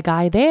met a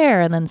guy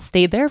there and then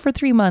stayed there for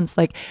 3 months.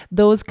 Like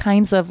those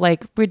kinds of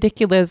like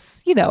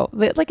ridiculous,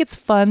 like it's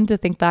fun to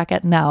think back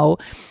at now,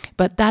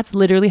 but that's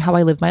literally how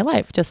I lived my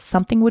life. Just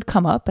something would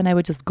come up and I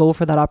would just go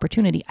for that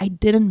opportunity. I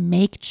didn't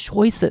make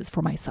choices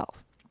for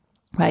myself,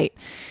 right?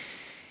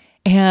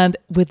 And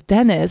with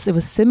Dennis, it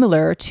was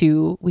similar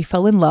to, we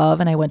fell in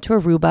love and I went to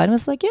Aruba and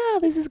was like, yeah,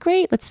 this is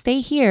great. Let's stay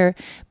here.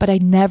 But I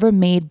never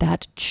made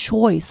that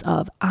choice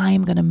of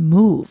I'm going to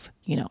move,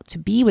 to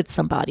be with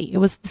somebody. It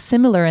was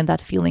similar in that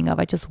feeling of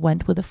I just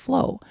went with the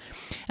flow.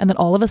 And then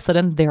all of a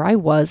sudden there I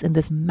was in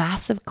this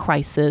massive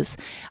crisis.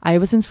 I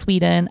was in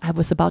Sweden. I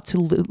was about to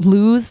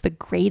lose the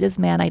greatest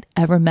man I'd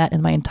ever met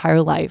in my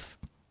entire life.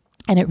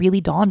 And it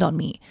really dawned on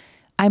me,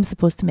 I'm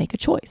supposed to make a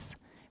choice,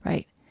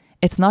 right?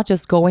 It's not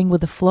just going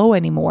with the flow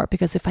anymore,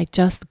 because if I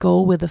just go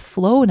with the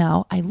flow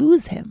now, I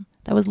lose him.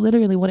 That was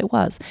literally what it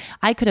was.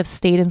 I could have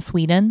stayed in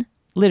Sweden,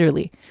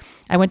 literally.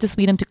 I went to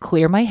Sweden to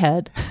clear my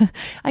head.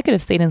 I could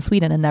have stayed in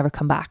Sweden and never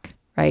come back,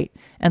 right?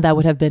 And that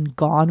would have been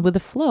gone with the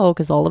flow,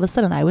 because all of a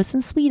sudden I was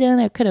in Sweden.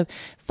 I could have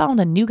found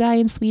a new guy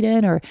in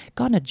Sweden or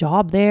gotten a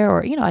job there,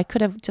 or, I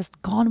could have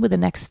just gone with the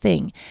next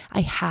thing.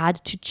 I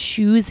had to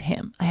choose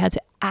him. I had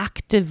to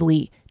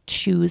actively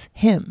choose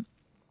him.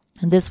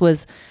 And this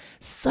was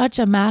such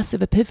a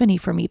massive epiphany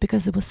for me,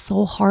 because it was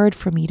so hard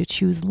for me to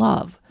choose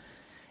love.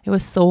 It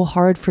was so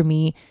hard for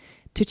me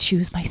to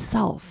choose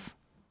myself,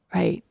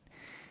 right?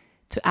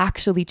 To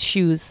actually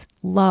choose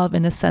love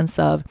in a sense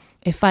of,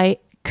 if I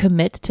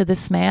commit to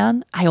this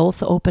man, I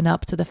also open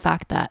up to the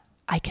fact that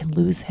I can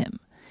lose him,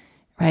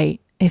 right?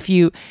 If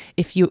you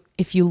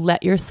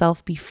let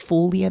yourself be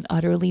fully and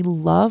utterly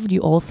loved,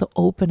 you also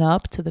open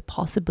up to the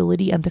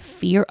possibility and the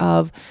fear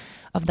of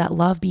that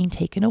love being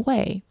taken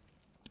away.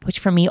 Which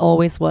for me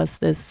always was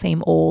this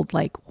same old,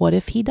 like, what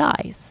if he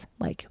dies?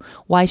 Like,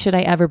 why should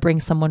I ever bring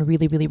someone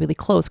really, really, really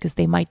close? Because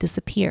they might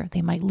disappear.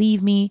 They might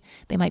leave me.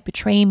 They might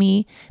betray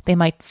me. They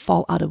might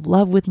fall out of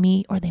love with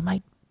me, or they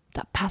might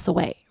pass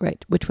away,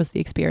 right? Which was the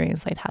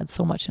experience I'd had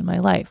so much in my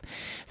life.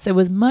 So it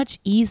was much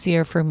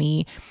easier for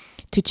me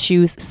to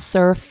choose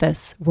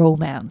surface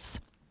romance,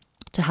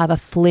 to have a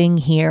fling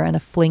here and a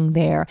fling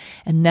there,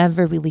 and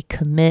never really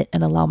commit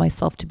and allow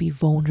myself to be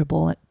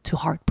vulnerable to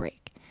heartbreak.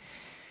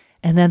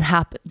 And then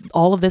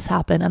all of this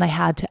happened, and I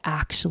had to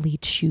actually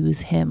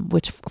choose him,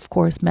 which of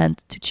course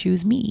meant to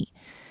choose me,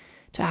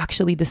 to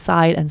actually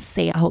decide and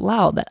say out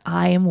loud that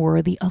I am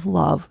worthy of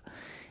love.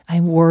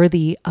 I'm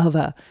worthy of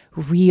a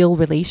real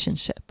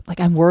relationship. Like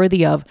I'm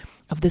worthy of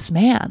this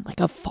man,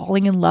 like of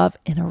falling in love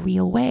in a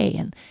real way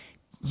and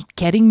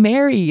getting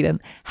married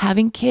and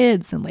having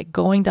kids and like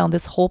going down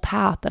this whole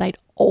path that I'd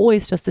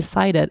always just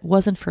decided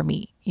wasn't for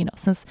me.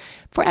 Since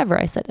forever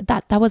I said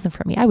that wasn't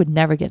for me. I would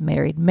never get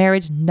married.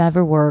 Marriage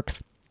never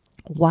works.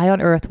 Why on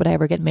earth would I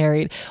ever get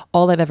married?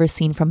 All I've ever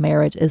seen from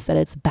marriage is that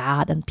it's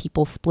bad and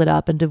people split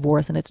up and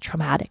divorce and it's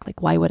traumatic.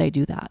 Like, why would I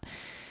do that?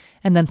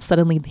 And then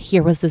suddenly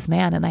here was this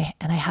man, and I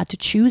had to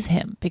choose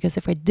him, because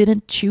if I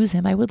didn't choose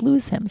him, I would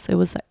lose him. So it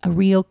was a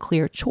real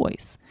clear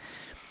choice.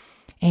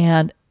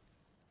 And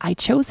I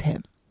chose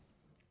him.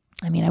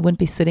 I mean, I wouldn't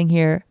be sitting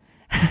here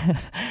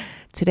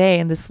today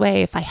in this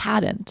way if I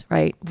hadn't,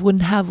 right?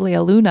 Wouldn't have Lea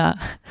Luna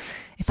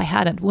if I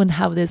hadn't. Wouldn't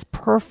have this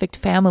perfect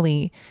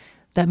family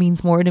that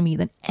means more to me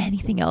than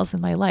anything else in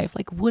my life.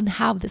 Like, wouldn't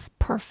have this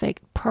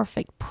perfect,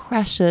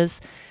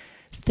 precious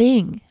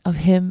thing of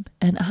him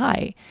and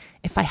I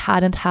if I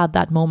hadn't had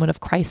that moment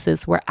of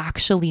crisis where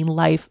actually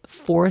life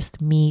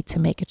forced me to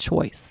make a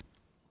choice.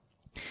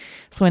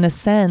 So in a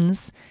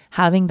sense,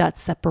 having that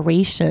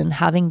separation,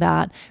 having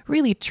that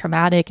really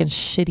traumatic and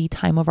shitty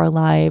time of our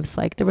lives,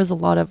 like there was a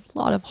lot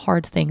of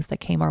hard things that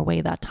came our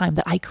way that time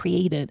that I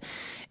created.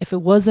 If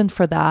it wasn't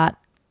for that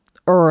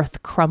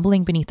earth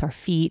crumbling beneath our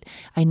feet,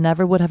 I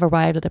never would have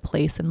arrived at a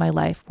place in my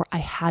life where I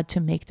had to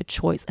make the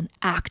choice and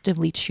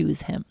actively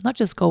choose him, not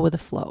just go with the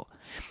flow.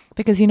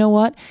 Because you know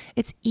what?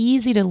 It's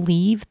easy to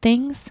leave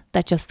things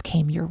that just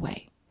came your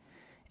way.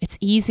 It's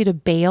easy to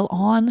bail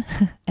on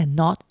and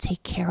not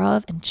take care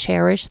of and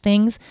cherish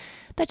things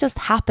that just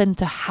happen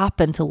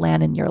to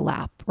land in your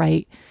lap,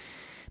 right?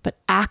 But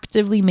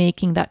actively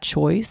making that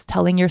choice,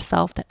 telling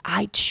yourself that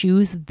I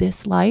choose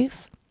this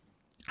life,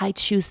 I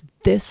choose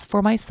this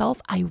for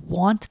myself, I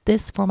want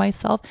this for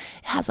myself,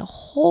 it has a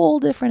whole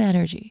different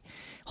energy,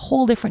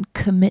 whole different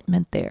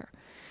commitment there.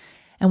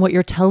 And what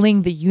you're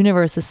telling the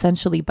universe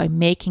essentially by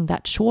making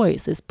that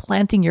choice is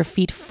planting your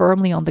feet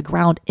firmly on the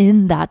ground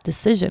in that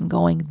decision,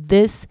 going,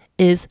 this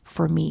is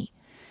for me.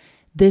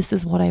 This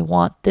is what I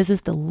want. This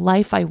is the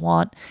life I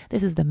want.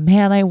 This is the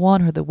man I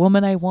want, or the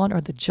woman I want,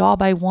 or the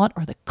job I want,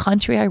 or the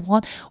country I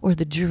want, or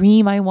the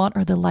dream I want,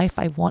 or the life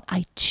I want.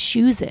 I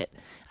choose it.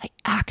 I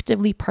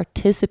actively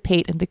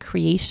participate in the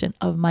creation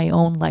of my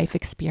own life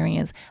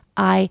experience.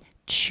 I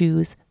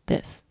choose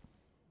this.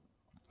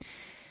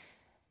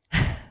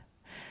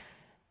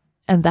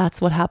 And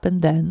that's what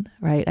happened then,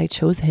 right? I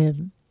chose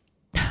him.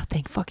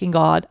 Thank fucking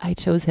God I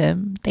chose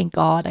him. Thank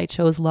God I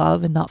chose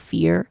love and not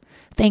fear.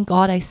 Thank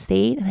God I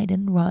stayed and I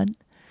didn't run.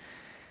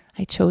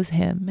 I chose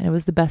him, and it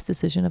was the best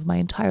decision of my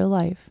entire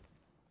life.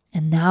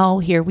 And now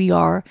here we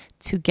are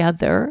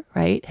together,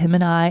 right? Him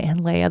and I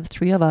and Leah, the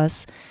three of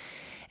us,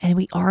 and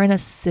we are in a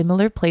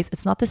similar place.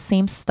 It's not the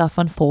same stuff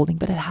unfolding,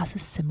 but it has a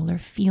similar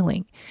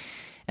feeling.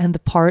 And the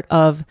part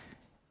of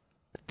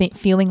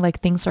feeling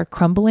like things are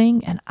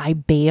crumbling and I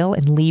bail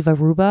and leave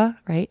Aruba,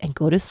 right? And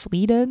go to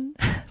Sweden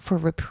for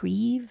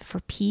reprieve,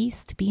 for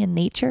peace, to be in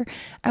nature.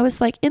 I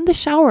was like in the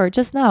shower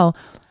just now.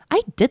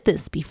 I did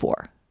this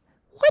before.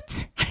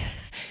 What?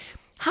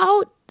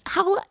 How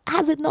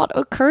has it not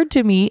occurred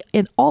to me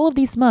in all of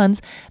these months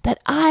that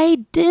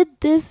I did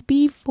this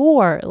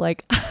before?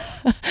 Like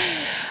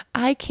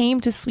I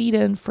came to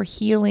Sweden for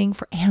healing,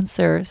 for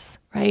answers,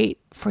 right?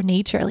 For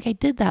nature. Like I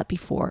did that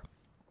before.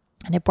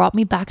 And it brought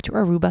me back to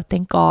Aruba,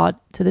 thank God,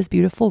 to this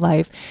beautiful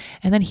life.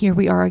 And then here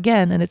we are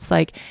again. And it's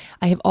like,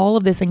 I have all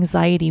of this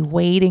anxiety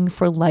waiting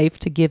for life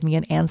to give me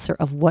an answer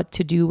of what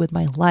to do with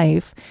my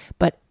life.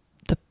 But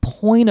the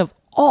point of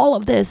all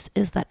of this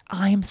is that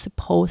I am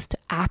supposed to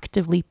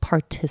actively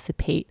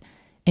participate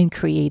in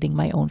creating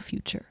my own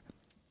future.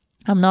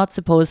 I'm not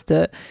supposed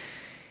to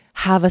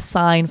have a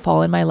sign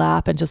fall in my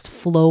lap and just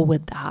flow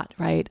with that,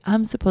 right?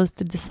 I'm supposed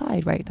to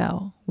decide right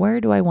now, where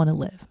do I want to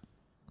live?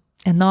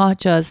 And not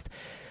just,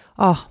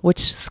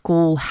 which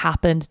school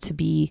happened to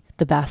be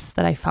the best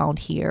that I found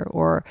here,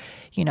 or,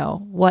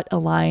 what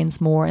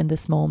aligns more in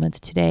this moment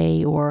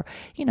today, or,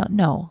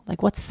 no,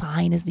 like what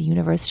sign is the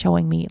universe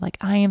showing me? Like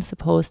I am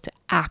supposed to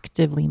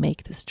actively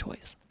make this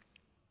choice.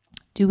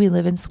 Do we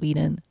live in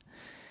Sweden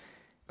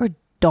or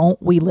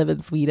don't we live in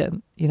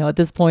Sweden? At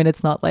this point,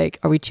 it's not like,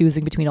 are we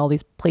choosing between all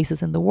these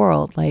places in the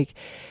world? Like,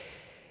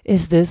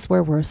 is this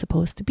where we're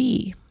supposed to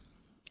be?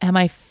 Am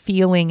I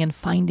feeling and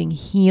finding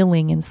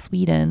healing in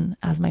Sweden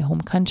as my home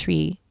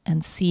country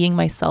and seeing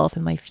myself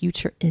and my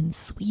future in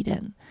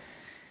Sweden,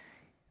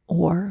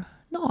 or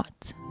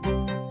not?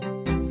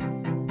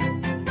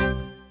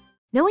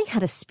 Knowing how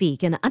to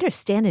speak and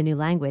understand a new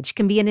language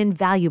can be an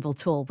invaluable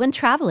tool when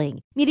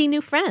traveling, meeting new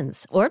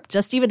friends, or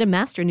just even to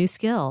master a new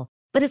skill.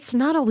 But it's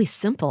not always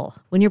simple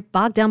when you're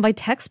bogged down by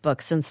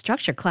textbooks and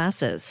structured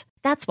classes.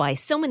 That's why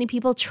so many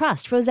people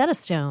trust Rosetta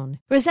Stone.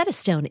 Rosetta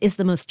Stone is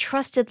the most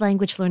trusted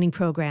language learning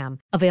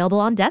program, available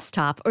on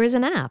desktop or as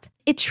an app.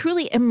 It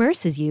truly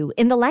immerses you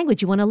in the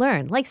language you want to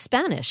learn, like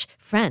Spanish,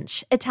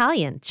 French,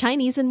 Italian,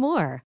 Chinese, and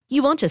more.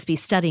 You won't just be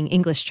studying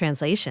English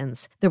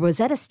translations. The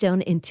Rosetta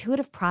Stone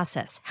intuitive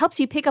process helps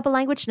you pick up a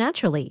language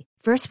naturally,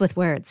 first with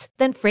words,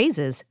 then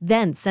phrases,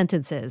 then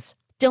sentences.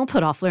 Don't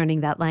put off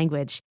learning that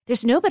language.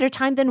 There's no better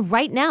time than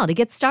right now to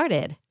get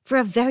started. For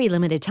a very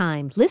limited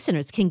time,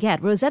 listeners can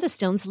get Rosetta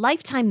Stone's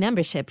lifetime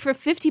membership for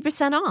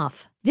 50%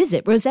 off.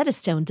 Visit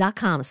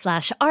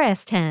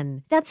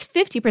rosettastone.com/rs10. That's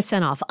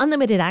 50% off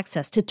unlimited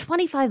access to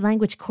 25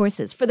 language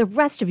courses for the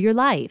rest of your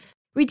life.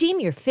 Redeem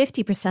your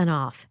 50%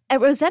 off at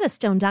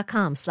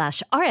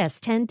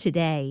rosettastone.com/rs10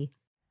 today.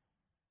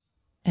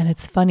 And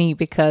it's funny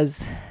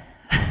because,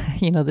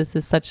 this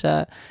is such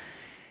a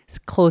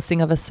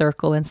closing of a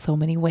circle in so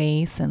many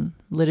ways, and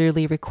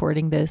literally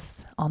recording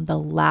this on the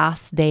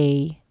last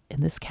day in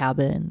this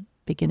cabin,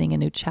 beginning a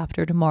new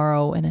chapter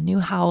tomorrow in a new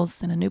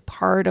house in a new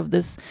part of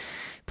this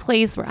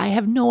place where I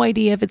have no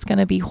idea if it's going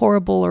to be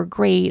horrible or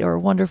great or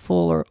wonderful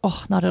or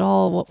not at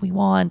all what we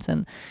want.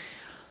 And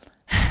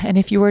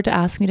if you were to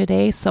ask me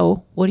today,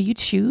 so what do you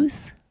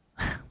choose?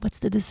 What's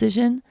the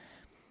decision?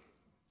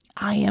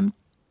 I am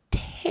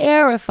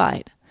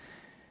terrified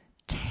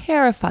to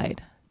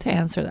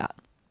answer that.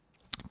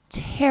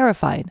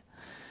 Terrified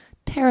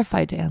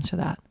to answer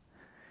that.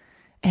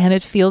 And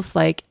it feels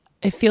like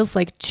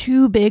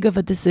too big of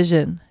a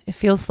decision. It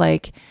feels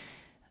like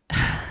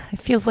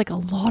a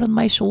lot on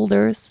my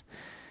shoulders.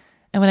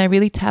 And when I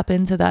really tap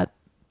into that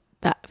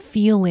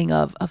feeling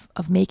of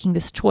making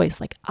this choice,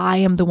 like I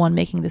am the one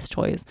making this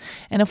choice.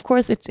 And of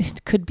course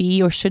it could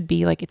be or should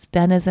be like it's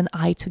Dennis and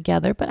I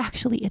together, but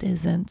actually it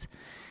isn't.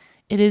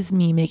 It is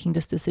me making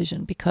this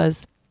decision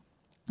because,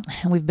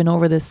 and we've been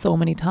over this so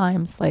many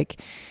times,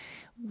 like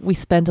we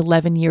spent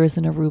 11 years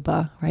in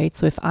Aruba, right?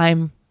 So if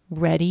I'm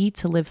ready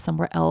to live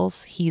somewhere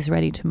else, he's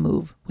ready to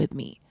move with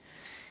me.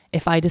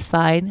 If I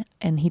decide,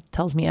 and he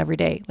tells me every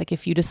day, like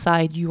if you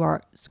decide you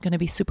are going to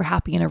be super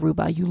happy in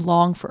Aruba, you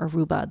long for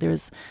Aruba,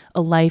 there's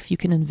a life you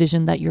can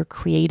envision that you're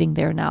creating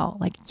there now,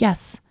 like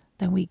yes,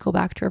 then we go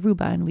back to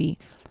Aruba and we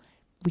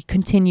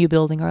continue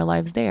building our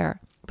lives there.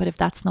 But if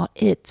that's not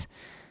it,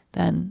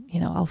 then,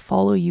 I'll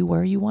follow you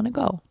where you want to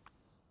go.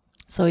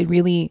 So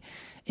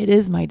it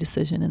is my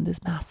decision in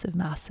this massive,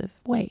 massive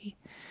way.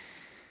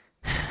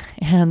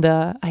 And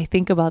I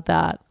think about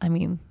that.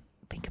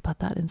 Think about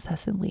that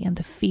incessantly. And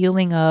the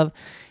feeling of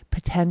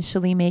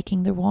potentially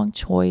making the wrong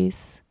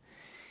choice,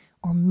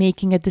 or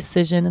making a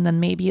decision and then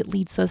maybe it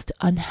leads us to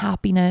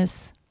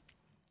unhappiness,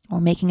 or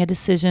making a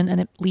decision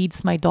and it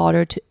leads my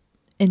daughter to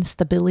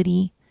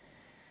instability?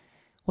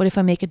 What if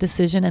I make a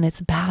decision and it's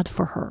bad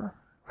for her,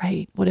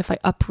 right? What if I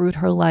uproot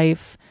her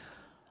life,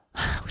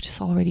 which is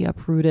already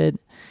uprooted,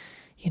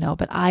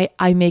 but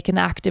I make an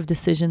active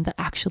decision that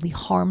actually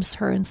harms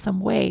her in some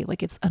way.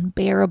 Like it's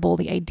unbearable,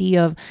 the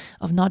idea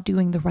of not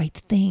doing the right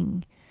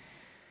thing.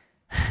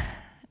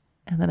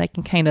 And then I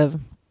can kind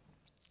of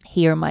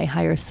hear my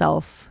higher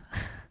self.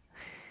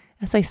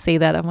 As I say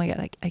that, oh my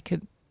God, I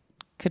could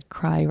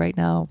cry right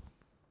now.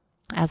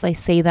 As I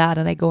say that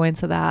and I go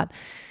into that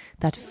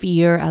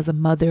fear as a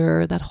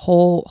mother, that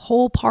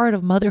whole part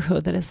of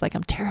motherhood that is like,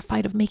 I'm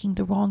terrified of making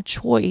the wrong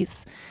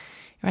choice,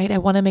 right? I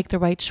want to make the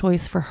right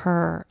choice for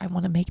her. I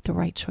want to make the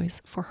right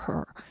choice for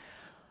her.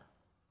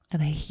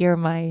 And I hear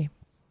my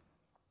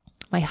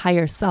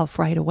higher self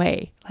right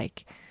away,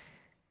 like,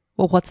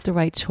 well, what's the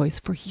right choice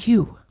for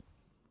you?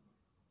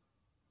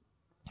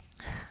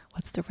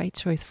 What's the right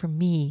choice for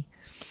me?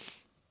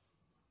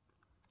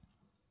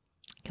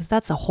 Because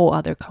that's a whole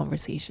other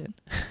conversation,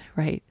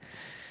 right?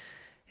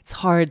 It's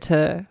hard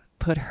to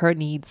put her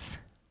needs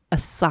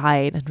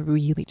aside and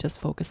really just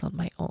focus on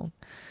my own.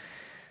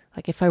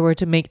 Like if I were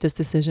to make this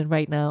decision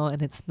right now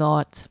and it's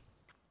not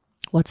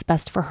what's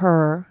best for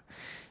her,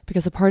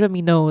 because a part of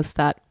me knows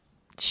that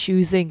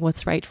choosing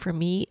what's right for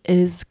me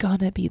is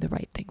gonna be the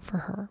right thing for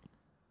her.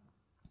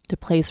 The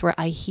place where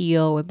I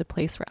heal and the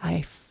place where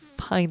I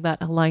find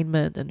that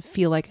alignment and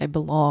feel like I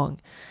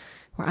belong,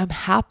 where I'm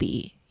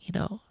happy,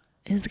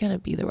 is gonna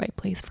be the right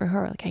place for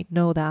her. Like I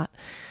know that.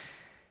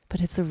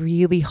 But it's a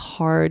really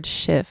hard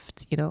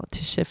shift,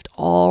 to shift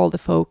all the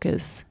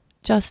focus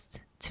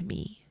just to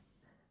me.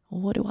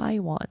 What do I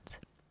want?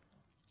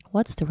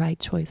 What's the right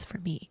choice for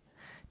me?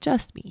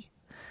 Just me.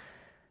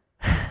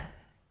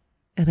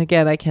 And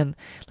again, I can,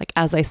 like,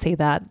 as I say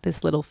that,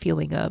 this little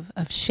feeling of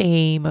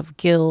shame, of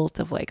guilt,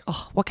 of like,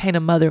 oh, what kind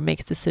of mother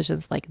makes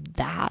decisions like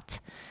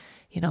that?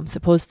 I'm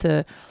supposed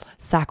to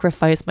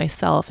sacrifice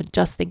myself and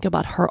just think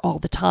about her all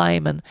the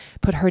time and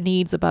put her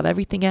needs above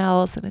everything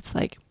else. And it's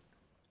like,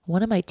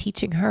 what am I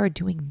teaching her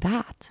doing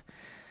that?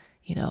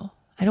 I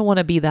don't want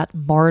to be that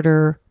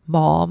martyr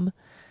mom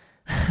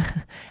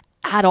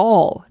at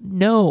all.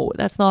 No,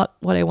 that's not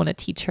what I want to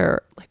teach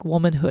her. Like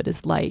womanhood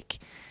is like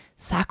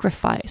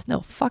sacrifice. No,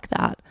 fuck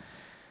that.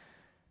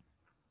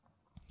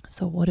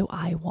 So what do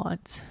I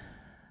want?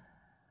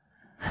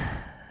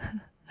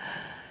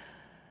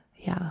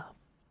 Yeah.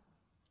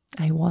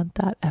 I want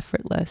that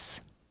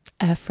effortless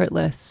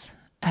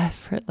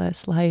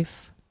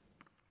life,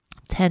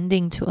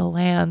 tending to a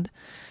land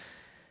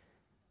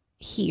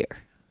here.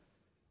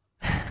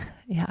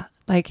 Yeah.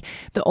 Like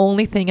the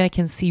only thing I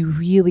can see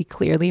really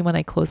clearly when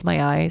I close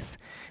my eyes,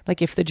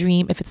 like if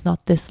it's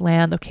not this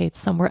land, okay, it's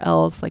somewhere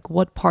else. Like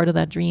what part of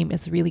that dream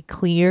is really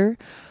clear?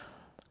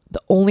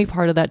 The only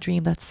part of that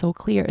dream that's so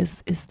clear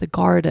is the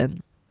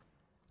garden.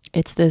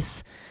 It's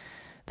this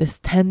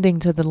tending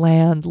to the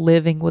land,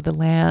 living with the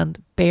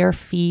land, bare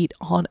feet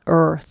on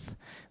earth.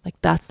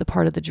 Like that's the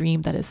part of the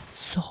dream that is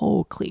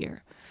so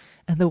clear.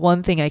 And the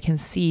one thing I can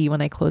see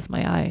when I close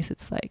my eyes,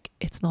 it's like,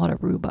 it's not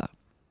Aruba.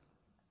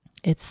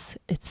 It's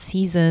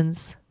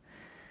seasons,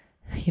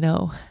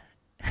 and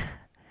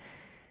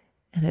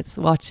it's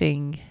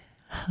watching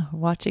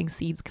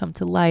seeds come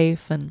to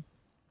life. And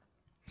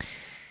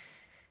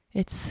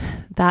it's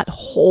that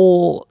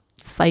whole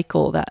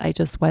cycle that I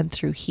just went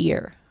through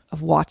here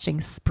of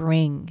watching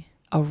spring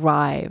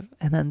arrive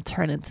and then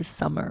turn into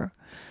summer.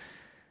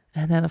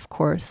 And then of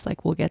course,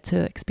 like we'll get to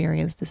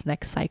experience this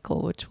next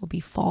cycle, which will be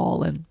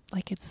fall. And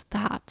like, it's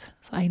that.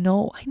 So I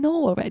know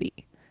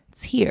already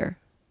it's here.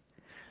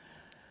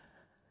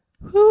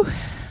 Whew.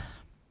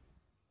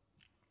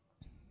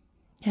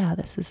 Yeah,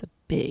 this is a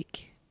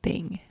big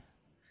thing.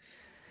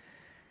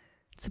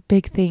 It's a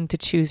big thing to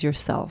choose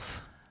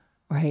yourself,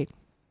 right?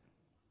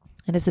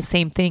 And it's the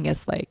same thing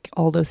as like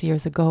all those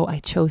years ago, I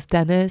chose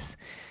Dennis.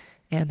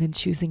 And in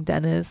choosing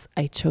Dennis,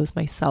 I chose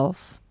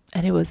myself.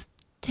 And it was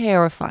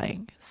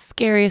terrifying,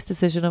 scariest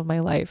decision of my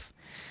life.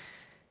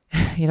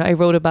 I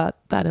wrote about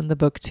that in the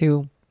book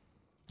too.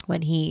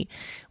 When he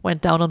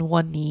went down on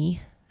one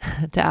knee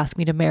to ask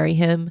me to marry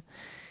him,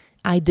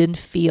 I didn't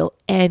feel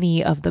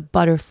any of the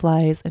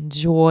butterflies and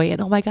joy.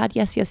 And oh my God,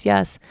 yes, yes,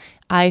 yes.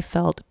 I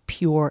felt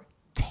pure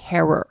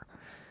terror.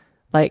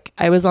 Like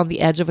I was on the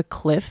edge of a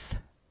cliff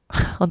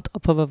on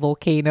top of a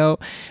volcano.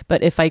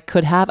 But if I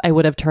could have, I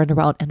would have turned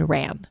around and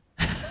ran.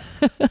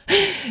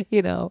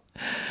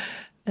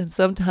 And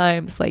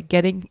sometimes like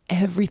getting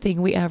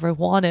everything we ever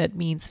wanted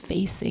means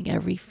facing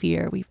every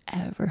fear we've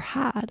ever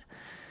had,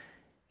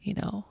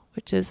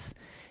 which is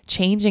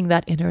changing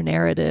that inner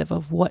narrative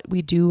of what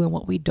we do and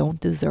what we don't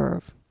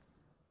deserve,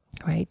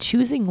 right?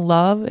 Choosing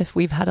love, if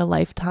we've had a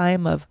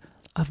lifetime of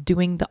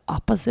doing the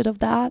opposite of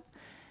that,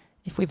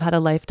 if we've had a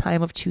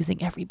lifetime of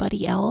choosing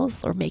everybody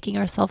else or making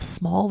ourselves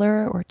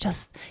smaller or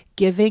just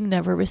giving,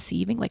 never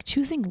receiving, like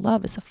choosing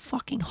love is a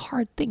fucking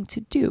hard thing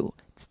to do.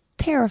 It's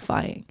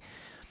terrifying.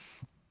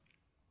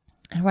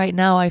 And right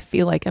now I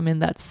feel like I'm in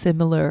that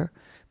similar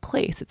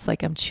place. It's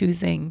like I'm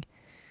choosing,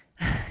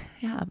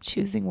 I'm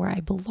choosing where I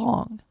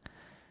belong.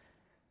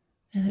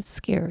 And it's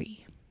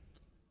scary.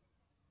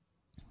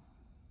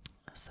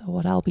 So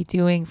what I'll be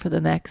doing for the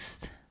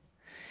next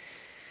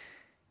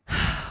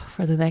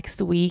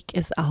week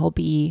is I'll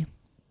be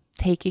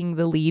taking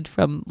the lead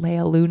from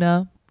Lea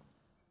Luna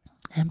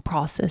and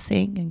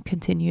processing and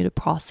continue to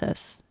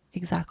process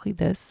exactly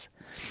this.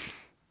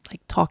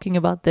 Like talking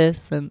about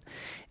this and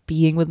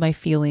being with my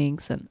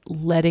feelings and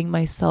letting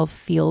myself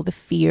feel the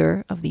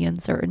fear of the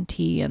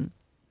uncertainty and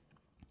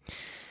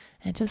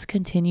just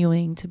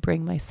continuing to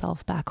bring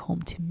myself back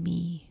home to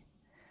me.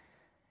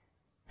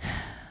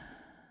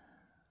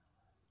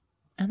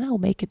 And I'll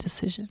make a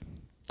decision.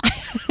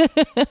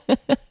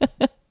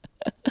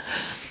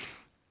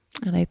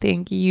 And I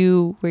think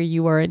where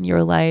you are in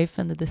your life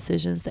and the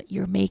decisions that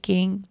you're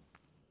making,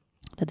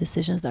 the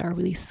decisions that are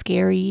really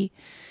scary,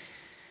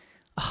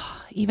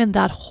 even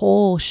that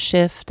whole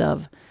shift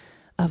of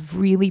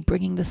really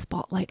bringing the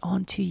spotlight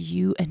onto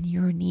you and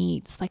your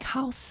needs. Like,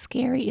 how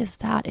scary is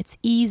that? It's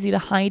easy to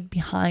hide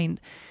behind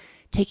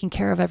taking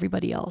care of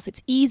everybody else.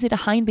 It's easy to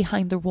hide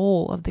behind the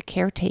role of the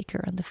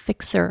caretaker and the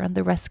fixer and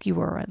the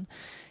rescuer and,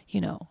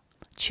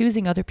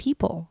 choosing other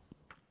people.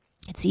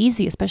 It's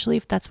easy, especially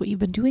if that's what you've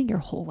been doing your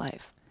whole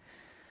life.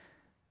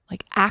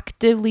 Like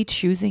actively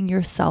choosing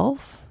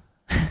yourself,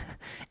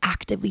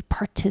 actively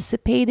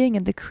participating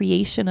in the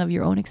creation of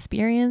your own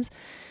experience.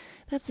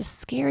 That's a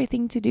scary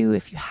thing to do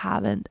if you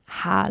haven't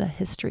had a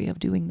history of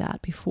doing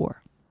that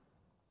before.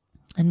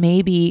 And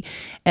maybe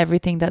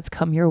everything that's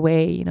come your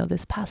way,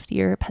 this past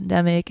year,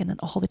 pandemic, and then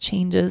all the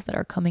changes that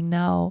are coming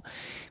now,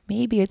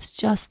 maybe it's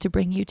just to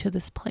bring you to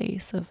this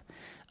place of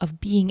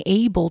being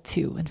able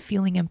to and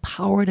feeling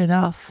empowered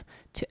enough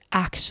to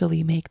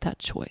actually make that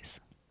choice.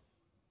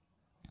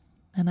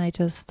 And I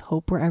just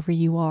hope wherever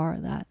you are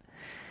that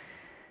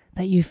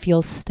you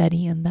feel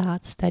steady in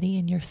that, steady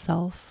in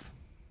yourself,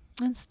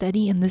 and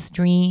steady in this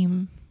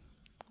dream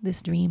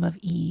of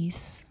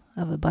ease,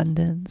 of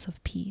abundance,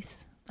 of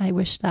peace. I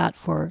wish that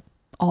for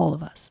all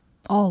of us.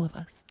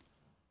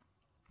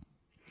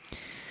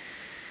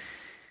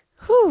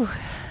 Whew.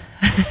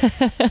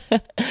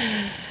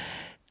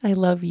 I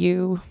love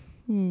you.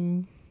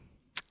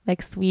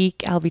 Next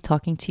week, I'll be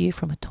talking to you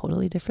from a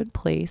totally different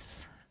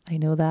place. I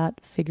know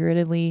that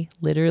figuratively,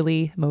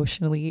 literally,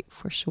 emotionally,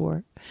 for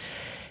sure.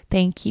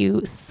 Thank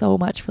you so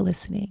much for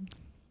listening,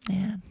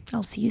 and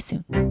I'll see you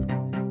soon.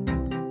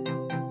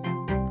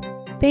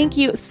 Thank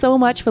you so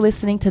much for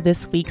listening to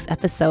this week's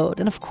episode.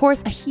 And of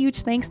course, a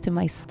huge thanks to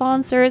my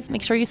sponsors.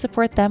 Make sure you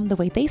support them the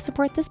way they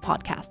support this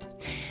podcast.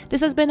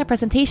 This has been a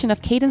presentation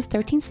of Cadence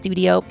 13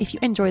 Studio. If you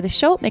enjoy the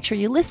show, make sure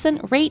you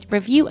listen, rate,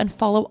 review, and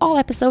follow all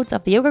episodes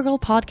of the Yoga Girl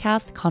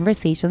podcast,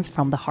 Conversations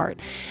from the Heart.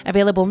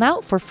 Available now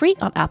for free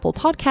on Apple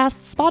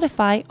Podcasts,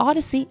 Spotify,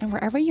 Odyssey, and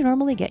wherever you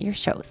normally get your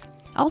shows.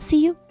 I'll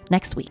see you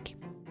next week.